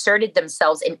have inserted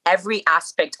themselves in every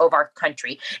aspect of our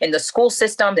country, in the school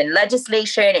system, in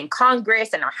legislation, in Congress,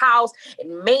 in our House,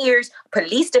 in mayors,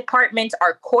 police departments,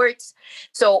 our courts.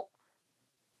 So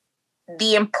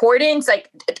the importance,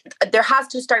 there has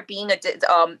to start being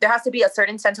there has to be a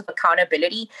certain sense of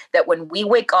accountability, that when we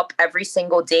wake up every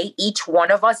single day, each one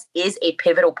of us is a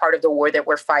pivotal part of the war that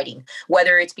we're fighting.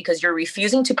 Whether it's because you're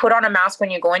refusing to put on a mask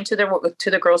when you go into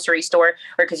the grocery store,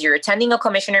 or because you're attending a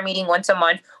commissioner meeting once a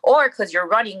month, or because you're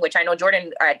running, which I know,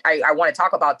 Jordan, I want to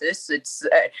talk about this. It's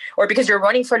or because you're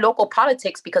running for local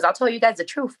politics, because I'll tell you guys the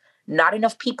truth, not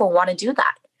enough people want to do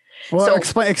that. Well,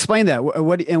 so, explain that.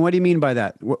 What do you mean by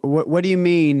that? What do you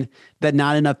mean that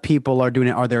not enough people are doing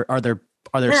it? Are there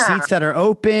seats that are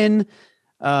open?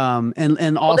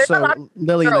 And also,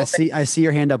 Lillian, I see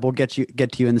your hand up. We'll get to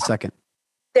you in a second.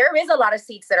 There is a lot of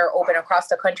seats that are open across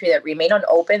the country that remain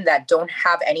unopened, that don't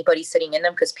have anybody sitting in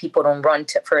them because people don't run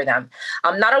for them.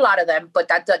 Not a lot of them, but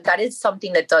that is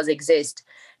something that does exist.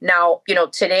 Now,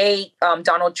 today,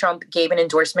 Donald Trump gave an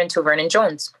endorsement to Vernon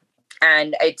Jones.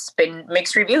 And it's been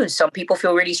mixed reviews. Some people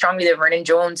feel really strongly that Vernon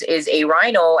Jones is a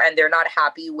rhino, and they're not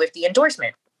happy with the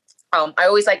endorsement. I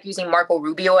always like using Marco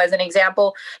Rubio as an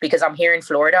example, because I'm here in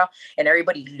Florida and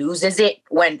everybody loses it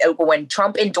when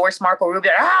Trump endorsed Marco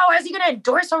Rubio. Oh, is he going to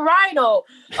endorse a rhino?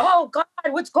 Oh, God,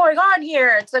 what's going on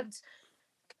here? It's like,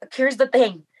 here's the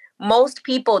thing. Most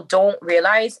people don't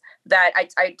realize that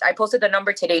I posted the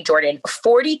number today, Jordan.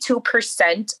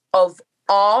 42% of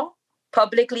all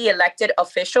publicly elected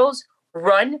officials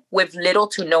run with little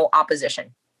to no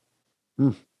opposition.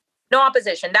 No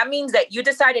opposition. That means that you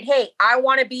decided, hey, I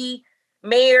want to be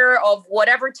mayor of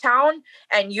whatever town,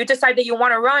 and you decide that you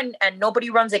want to run, and nobody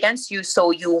runs against you, so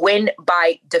you win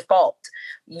by default.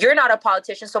 You're not a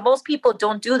politician, so most people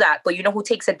don't do that. But you know who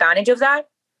takes advantage of that?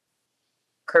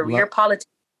 Career politicians.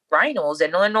 Rhinos,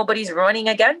 and nobody's running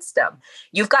against them.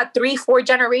 You've got 3-4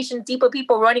 generations deep of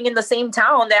people running in the same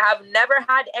town that have never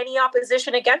had any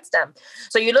opposition against them.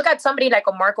 So you look at somebody like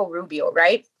a Marco Rubio,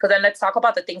 right? Because then let's talk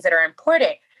about the things that are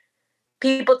important.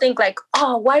 People think like,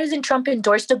 oh, why doesn't Trump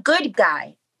endorse the good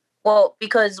guy? Well,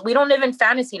 because we don't live in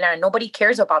fantasy land. Nobody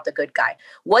cares about the good guy.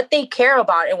 What they care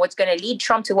about, and what's going to lead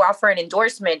Trump to offer an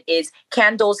endorsement, is,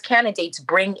 can those candidates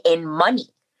bring in money?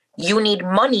 You need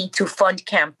money to fund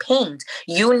campaigns.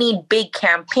 You need big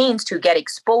campaigns to get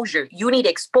exposure. You need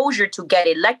exposure to get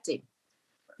elected.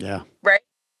 Yeah. Right?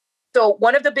 So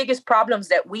one of the biggest problems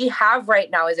that we have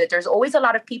right now is that there's always a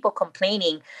lot of people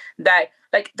complaining that,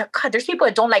 there's people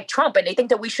that don't like Trump, and they think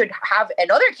that we should have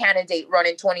another candidate run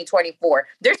in 2024.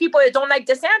 There's people that don't like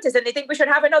DeSantis, and they think we should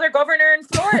have another governor in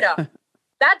Florida.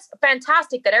 That's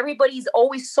fantastic that everybody's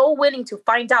always so willing to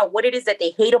find out what it is that they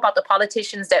hate about the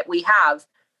politicians that we have.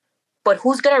 But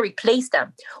who's going to replace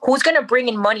them? Who's going to bring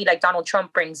in money like Donald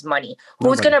Trump brings money?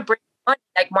 Who's going to bring money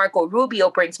like Marco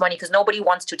Rubio brings money? Because nobody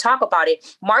wants to talk about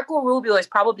it. Marco Rubio is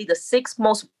probably the 6th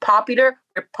most popular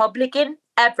Republican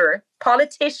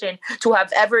politician to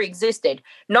have ever existed.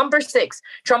 Number 6.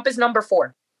 Trump is number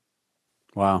 4.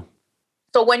 Wow.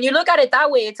 So when you look at it that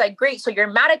way, it's like, great. So you're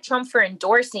mad at Trump for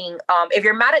endorsing. If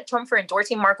you're mad at Trump for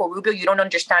endorsing Marco Rubio, you don't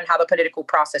understand how the political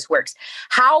process works.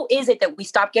 How is it that we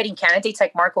stop getting candidates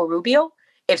like Marco Rubio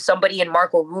if somebody in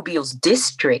Marco Rubio's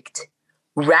district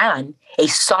ran a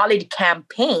solid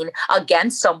campaign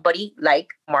against somebody like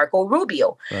Marco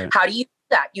Rubio? Right. How do you do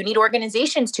that? You need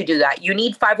organizations to do that. You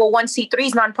need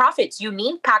 501c3s, nonprofits. You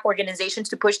need PAC organizations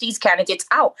to push these candidates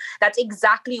out. That's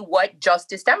exactly what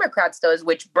Justice Democrats does,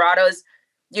 which brought us,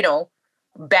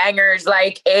 bangers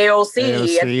like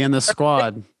AOC and the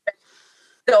squad.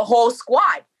 The whole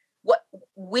squad. What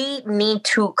we need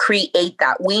to create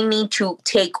that. We need to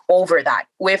take over that.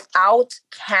 Without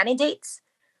candidates,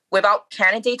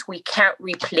 we can't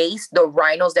replace the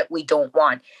rhinos that we don't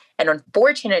want. And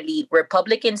unfortunately,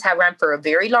 Republicans have run for a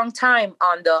very long time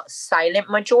on the silent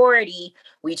majority.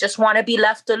 We just want to be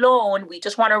left alone. We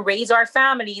just want to raise our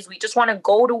families. We just want to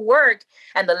go to work.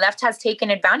 And the left has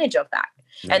taken advantage of that.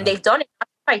 Yeah. And they've done it not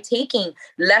by taking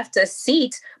leftist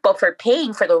seats, but for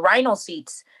paying for the rhino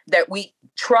seats that we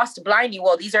trust blindly.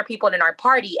 Well, these are people in our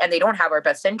party and they don't have our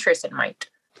best interests in mind.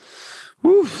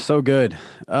 Whew, so good.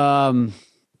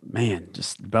 Man,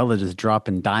 just Bella just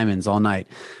dropping diamonds all night.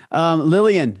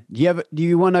 Lillian, do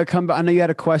you want to come? I know you had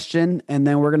a question, and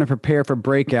then we're going to prepare for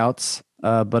breakouts.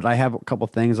 But I have a couple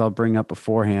things I'll bring up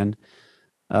beforehand.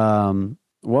 I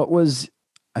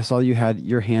saw you had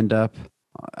your hand up.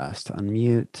 I'll ask to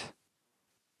unmute.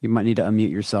 You might need to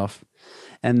unmute yourself.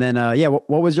 And then,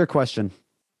 what was your question?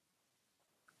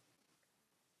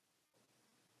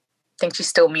 I think she's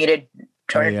still muted.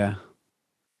 Jordan. Oh, yeah.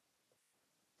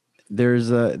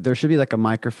 There should be like a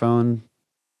microphone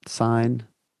sign.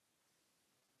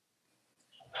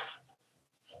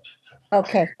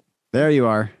 Okay. There you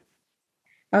are.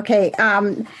 Okay.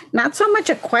 Not so much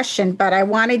a question, but I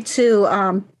wanted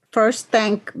to first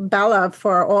thank Bella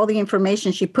for all the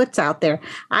information she puts out there.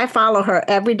 I follow her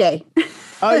every day.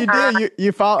 Oh, you do?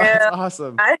 You follow? That's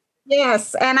awesome.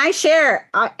 Yes. And I share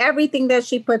everything that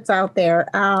she puts out there.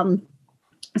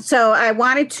 So I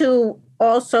wanted to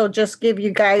also just give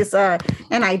you guys an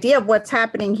idea of what's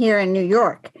happening here in New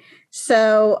York.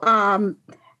 So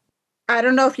I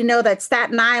don't know if you know that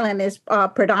Staten Island is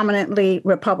predominantly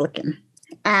Republican.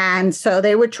 And so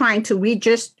they were trying to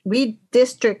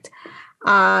redistrict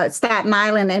Staten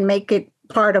Island and make it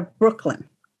part of Brooklyn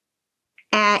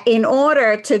in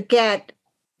order to get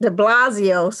de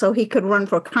Blasio so he could run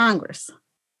for Congress.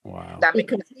 Wow.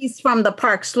 Because he's from the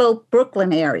Park Slope,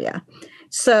 Brooklyn area.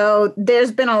 So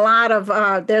there's been a lot of,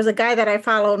 there's a guy that I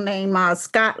follow named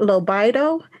Scott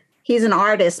Lobido. He's an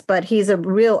artist, but he's a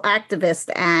real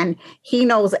activist and he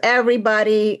knows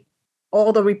everybody,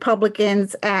 all the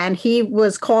Republicans, and he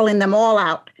was calling them all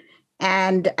out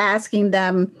and asking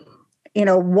them, you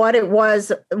know, what it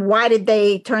was, why did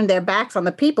they turn their backs on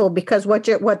the people? Because what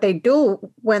they do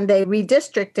when they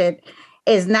redistrict it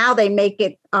is now they make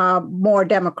it more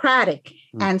democratic.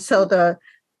 Mm-hmm. And so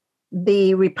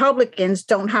the Republicans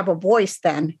don't have a voice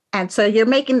then. And so you're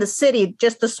making the city,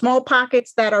 just the small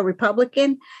pockets that are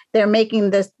Republican, they're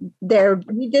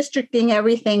redistricting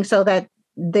everything so that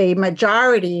the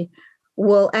majority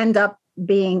will end up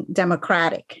being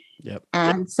Democratic. Yep.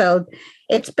 And so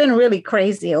it's been really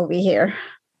crazy over here.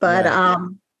 But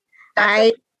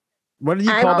what did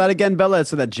you call that again, Bella?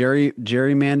 So that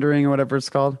gerrymandering or whatever it's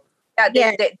called?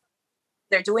 Yeah,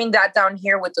 they're doing that down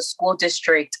here with the school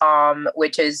district,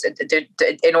 which is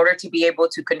in order to be able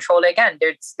to control it again.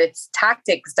 It's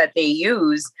tactics that they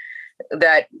use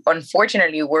that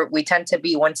unfortunately we tend to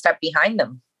be one step behind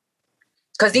them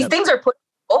because these things are put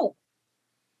on vote.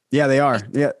 Yeah, they are.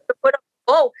 Yeah, put on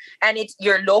vote, and it's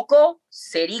your local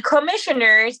city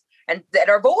commissioners and that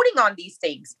are voting on these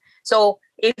things. So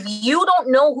if you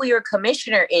don't know who your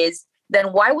commissioner is,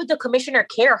 then why would the commissioner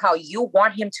care how you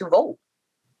want him to vote?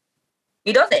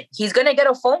 He doesn't. He's going to get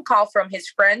a phone call from his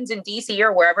friends in DC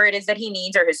or wherever it is that he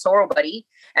needs, or his soror buddy,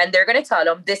 and they're going to tell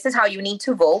him, this is how you need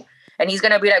to vote. And he's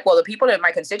going to be like, well, the people in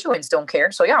my constituents don't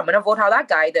care. So yeah, I'm going to vote how that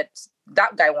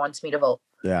guy wants me to vote.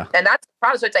 Yeah. And that's the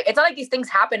problem. So it's not like these things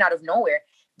happen out of nowhere.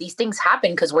 These things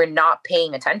happen because we're not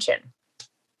paying attention.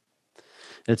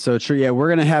 It's so true. Yeah, we're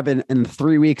going to have in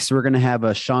 3 weeks, we're going to have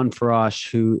a Sean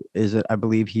Farash, who is, I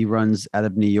believe he runs out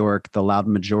of New York, the Loud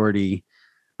Majority.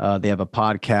 They have a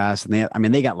podcast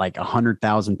and they got like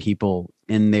 100,000 people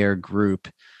in their group.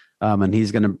 And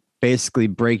he's going to basically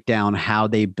break down how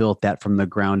they built that from the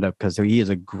ground up, because he is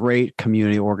a great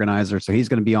community organizer. So he's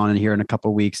going to be on in here in a couple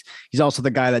of weeks. He's also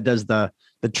the guy that does the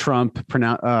Trump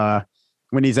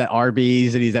when he's at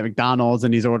Arby's and he's at McDonald's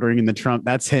and he's ordering in the Trump.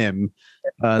 That's him.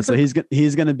 So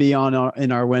he's going to be on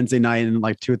in our Wednesday night in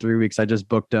like 2 or 3 weeks. I just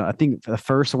booked, I think the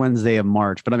first Wednesday of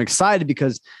March, but I'm excited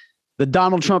because the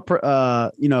Donald Trump,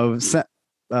 what do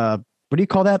you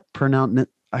call that?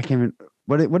 I can't even,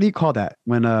 what do you call that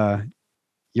when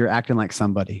you're acting like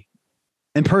somebody?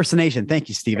 Impersonation. Thank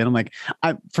you, Stephen.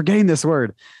 I'm forgetting this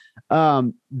word.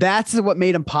 That's what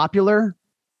made him popular,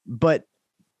 but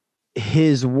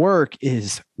his work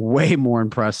is way more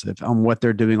impressive on what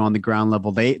they're doing on the ground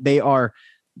level. They're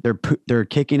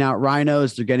kicking out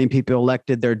rhinos. They're getting people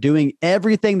elected. They're doing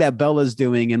everything that Bella's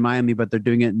doing in Miami, but they're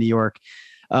doing it in New York.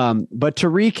 But to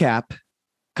recap, a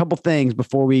couple things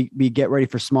before we get ready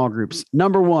for small groups.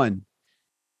 Number one,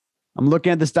 I'm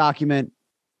looking at this document.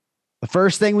 The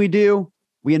first thing we do,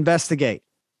 we investigate.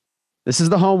 This is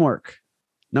the homework.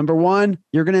 Number one,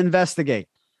 you're going to investigate.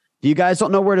 If you guys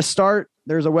don't know where to start,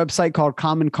 there's a website called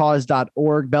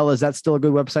commoncause.org. Bella, is that still a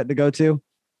good website to go to?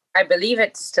 I believe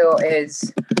it still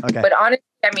is. Okay. But honestly,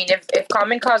 if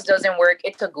Common Cause doesn't work,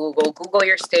 it's a Google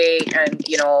your state and,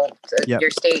 your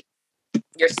state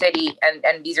your city.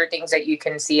 And these are things that you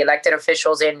can see elected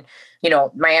officials in,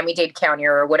 Miami-Dade County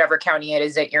or whatever county it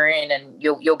is that you're in, and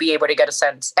you'll be able to get a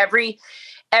sense.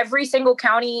 Every single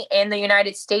county in the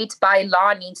United States by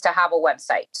law needs to have a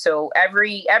website. So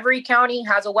every county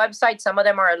has a website. Some of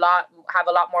them have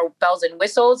a lot more bells and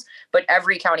whistles, but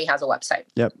every county has a website.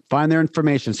 Yep. Find their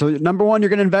information. So number one, you're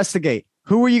going to investigate.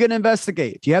 Who are you going to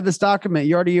investigate? If you have this document,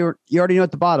 you already know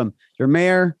at the bottom, your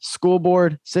mayor, school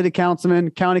board, city councilman,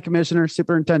 county commissioner,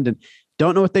 superintendent.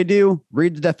 Don't know what they do?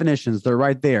 Read the definitions. They're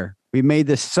right there. We made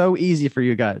this so easy for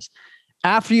you guys.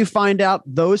 After you find out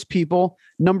those people,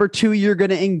 number two, you're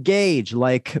going to engage,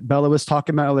 like Bella was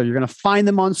talking about earlier. You're going to find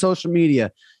them on social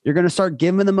media. You're going to start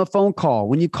giving them a phone call.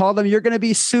 When you call them, you're going to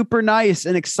be super nice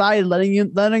and excited,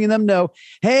 letting them know,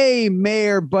 hey,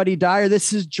 Mayor Buddy Dyer,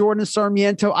 this is Jordan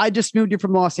Sarmiento. I just moved here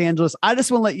from Los Angeles. I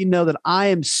just want to let you know that I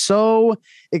am so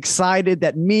excited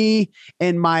that me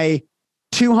and my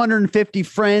 250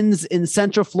 friends in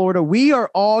Central Florida, we are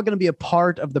all going to be a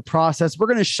part of the process. We're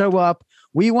going to show up.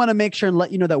 We want to make sure and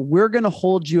let you know that we're going to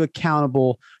hold you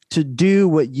accountable to do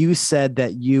what you said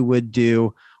that you would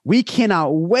do. We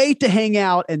cannot wait to hang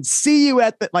out and see you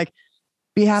at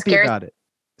be happy about it.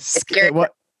 It scares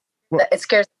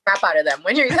the crap out of them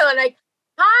when you're like,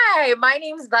 hi, my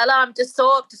name's Bella. I'm just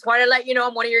want to let you know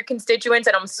I'm one of your constituents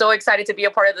and I'm so excited to be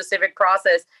a part of the civic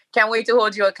process. Can't wait to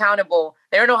hold you accountable.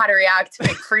 They don't know how to react,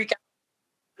 freak out.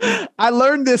 I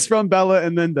learned this from Bella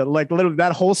and Linda, literally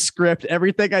that whole script,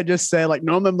 everything I just said,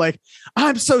 normally I'm like,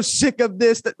 I'm so sick of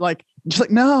this,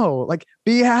 no,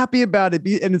 be happy about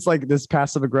it. And it's like this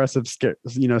passive aggressive scare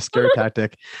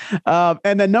tactic.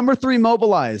 And then number three,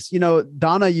 mobilize.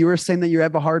 Donna, you were saying that you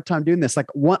have a hard time doing this.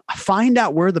 Find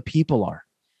out where the people are.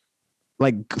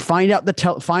 Find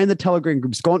out find the Telegram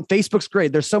groups. Go on. Facebook's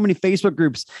great. There's so many Facebook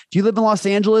groups. If you live in Los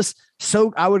Angeles,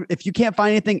 if you can't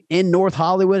find anything in North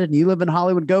Hollywood and you live in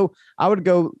Hollywood, I would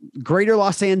go Greater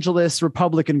Los Angeles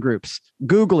Republican groups.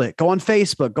 Google it. Go on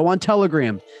Facebook. Go on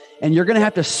Telegram, and you're going to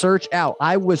have to search out.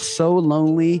 I was so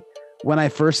lonely when I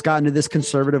first got into this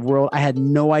conservative world. I had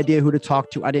no idea who to talk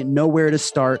to. I didn't know where to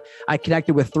start. I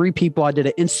connected with 3 people. I did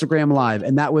an Instagram live,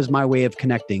 and that was my way of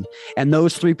connecting. And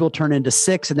those 3 people turned into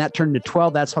 6, and that turned into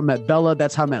 12. That's how I met Bella.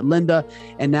 That's how I met Linda.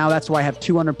 And now that's why I have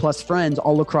 200 plus friends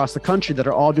all across the country that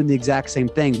are all doing the exact same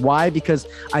thing. Why? Because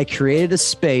I created a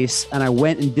space and I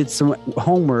went and did some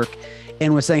homework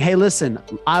and was saying, hey, listen,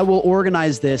 I will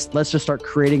organize this. Let's just start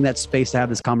creating that space to have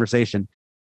this conversation.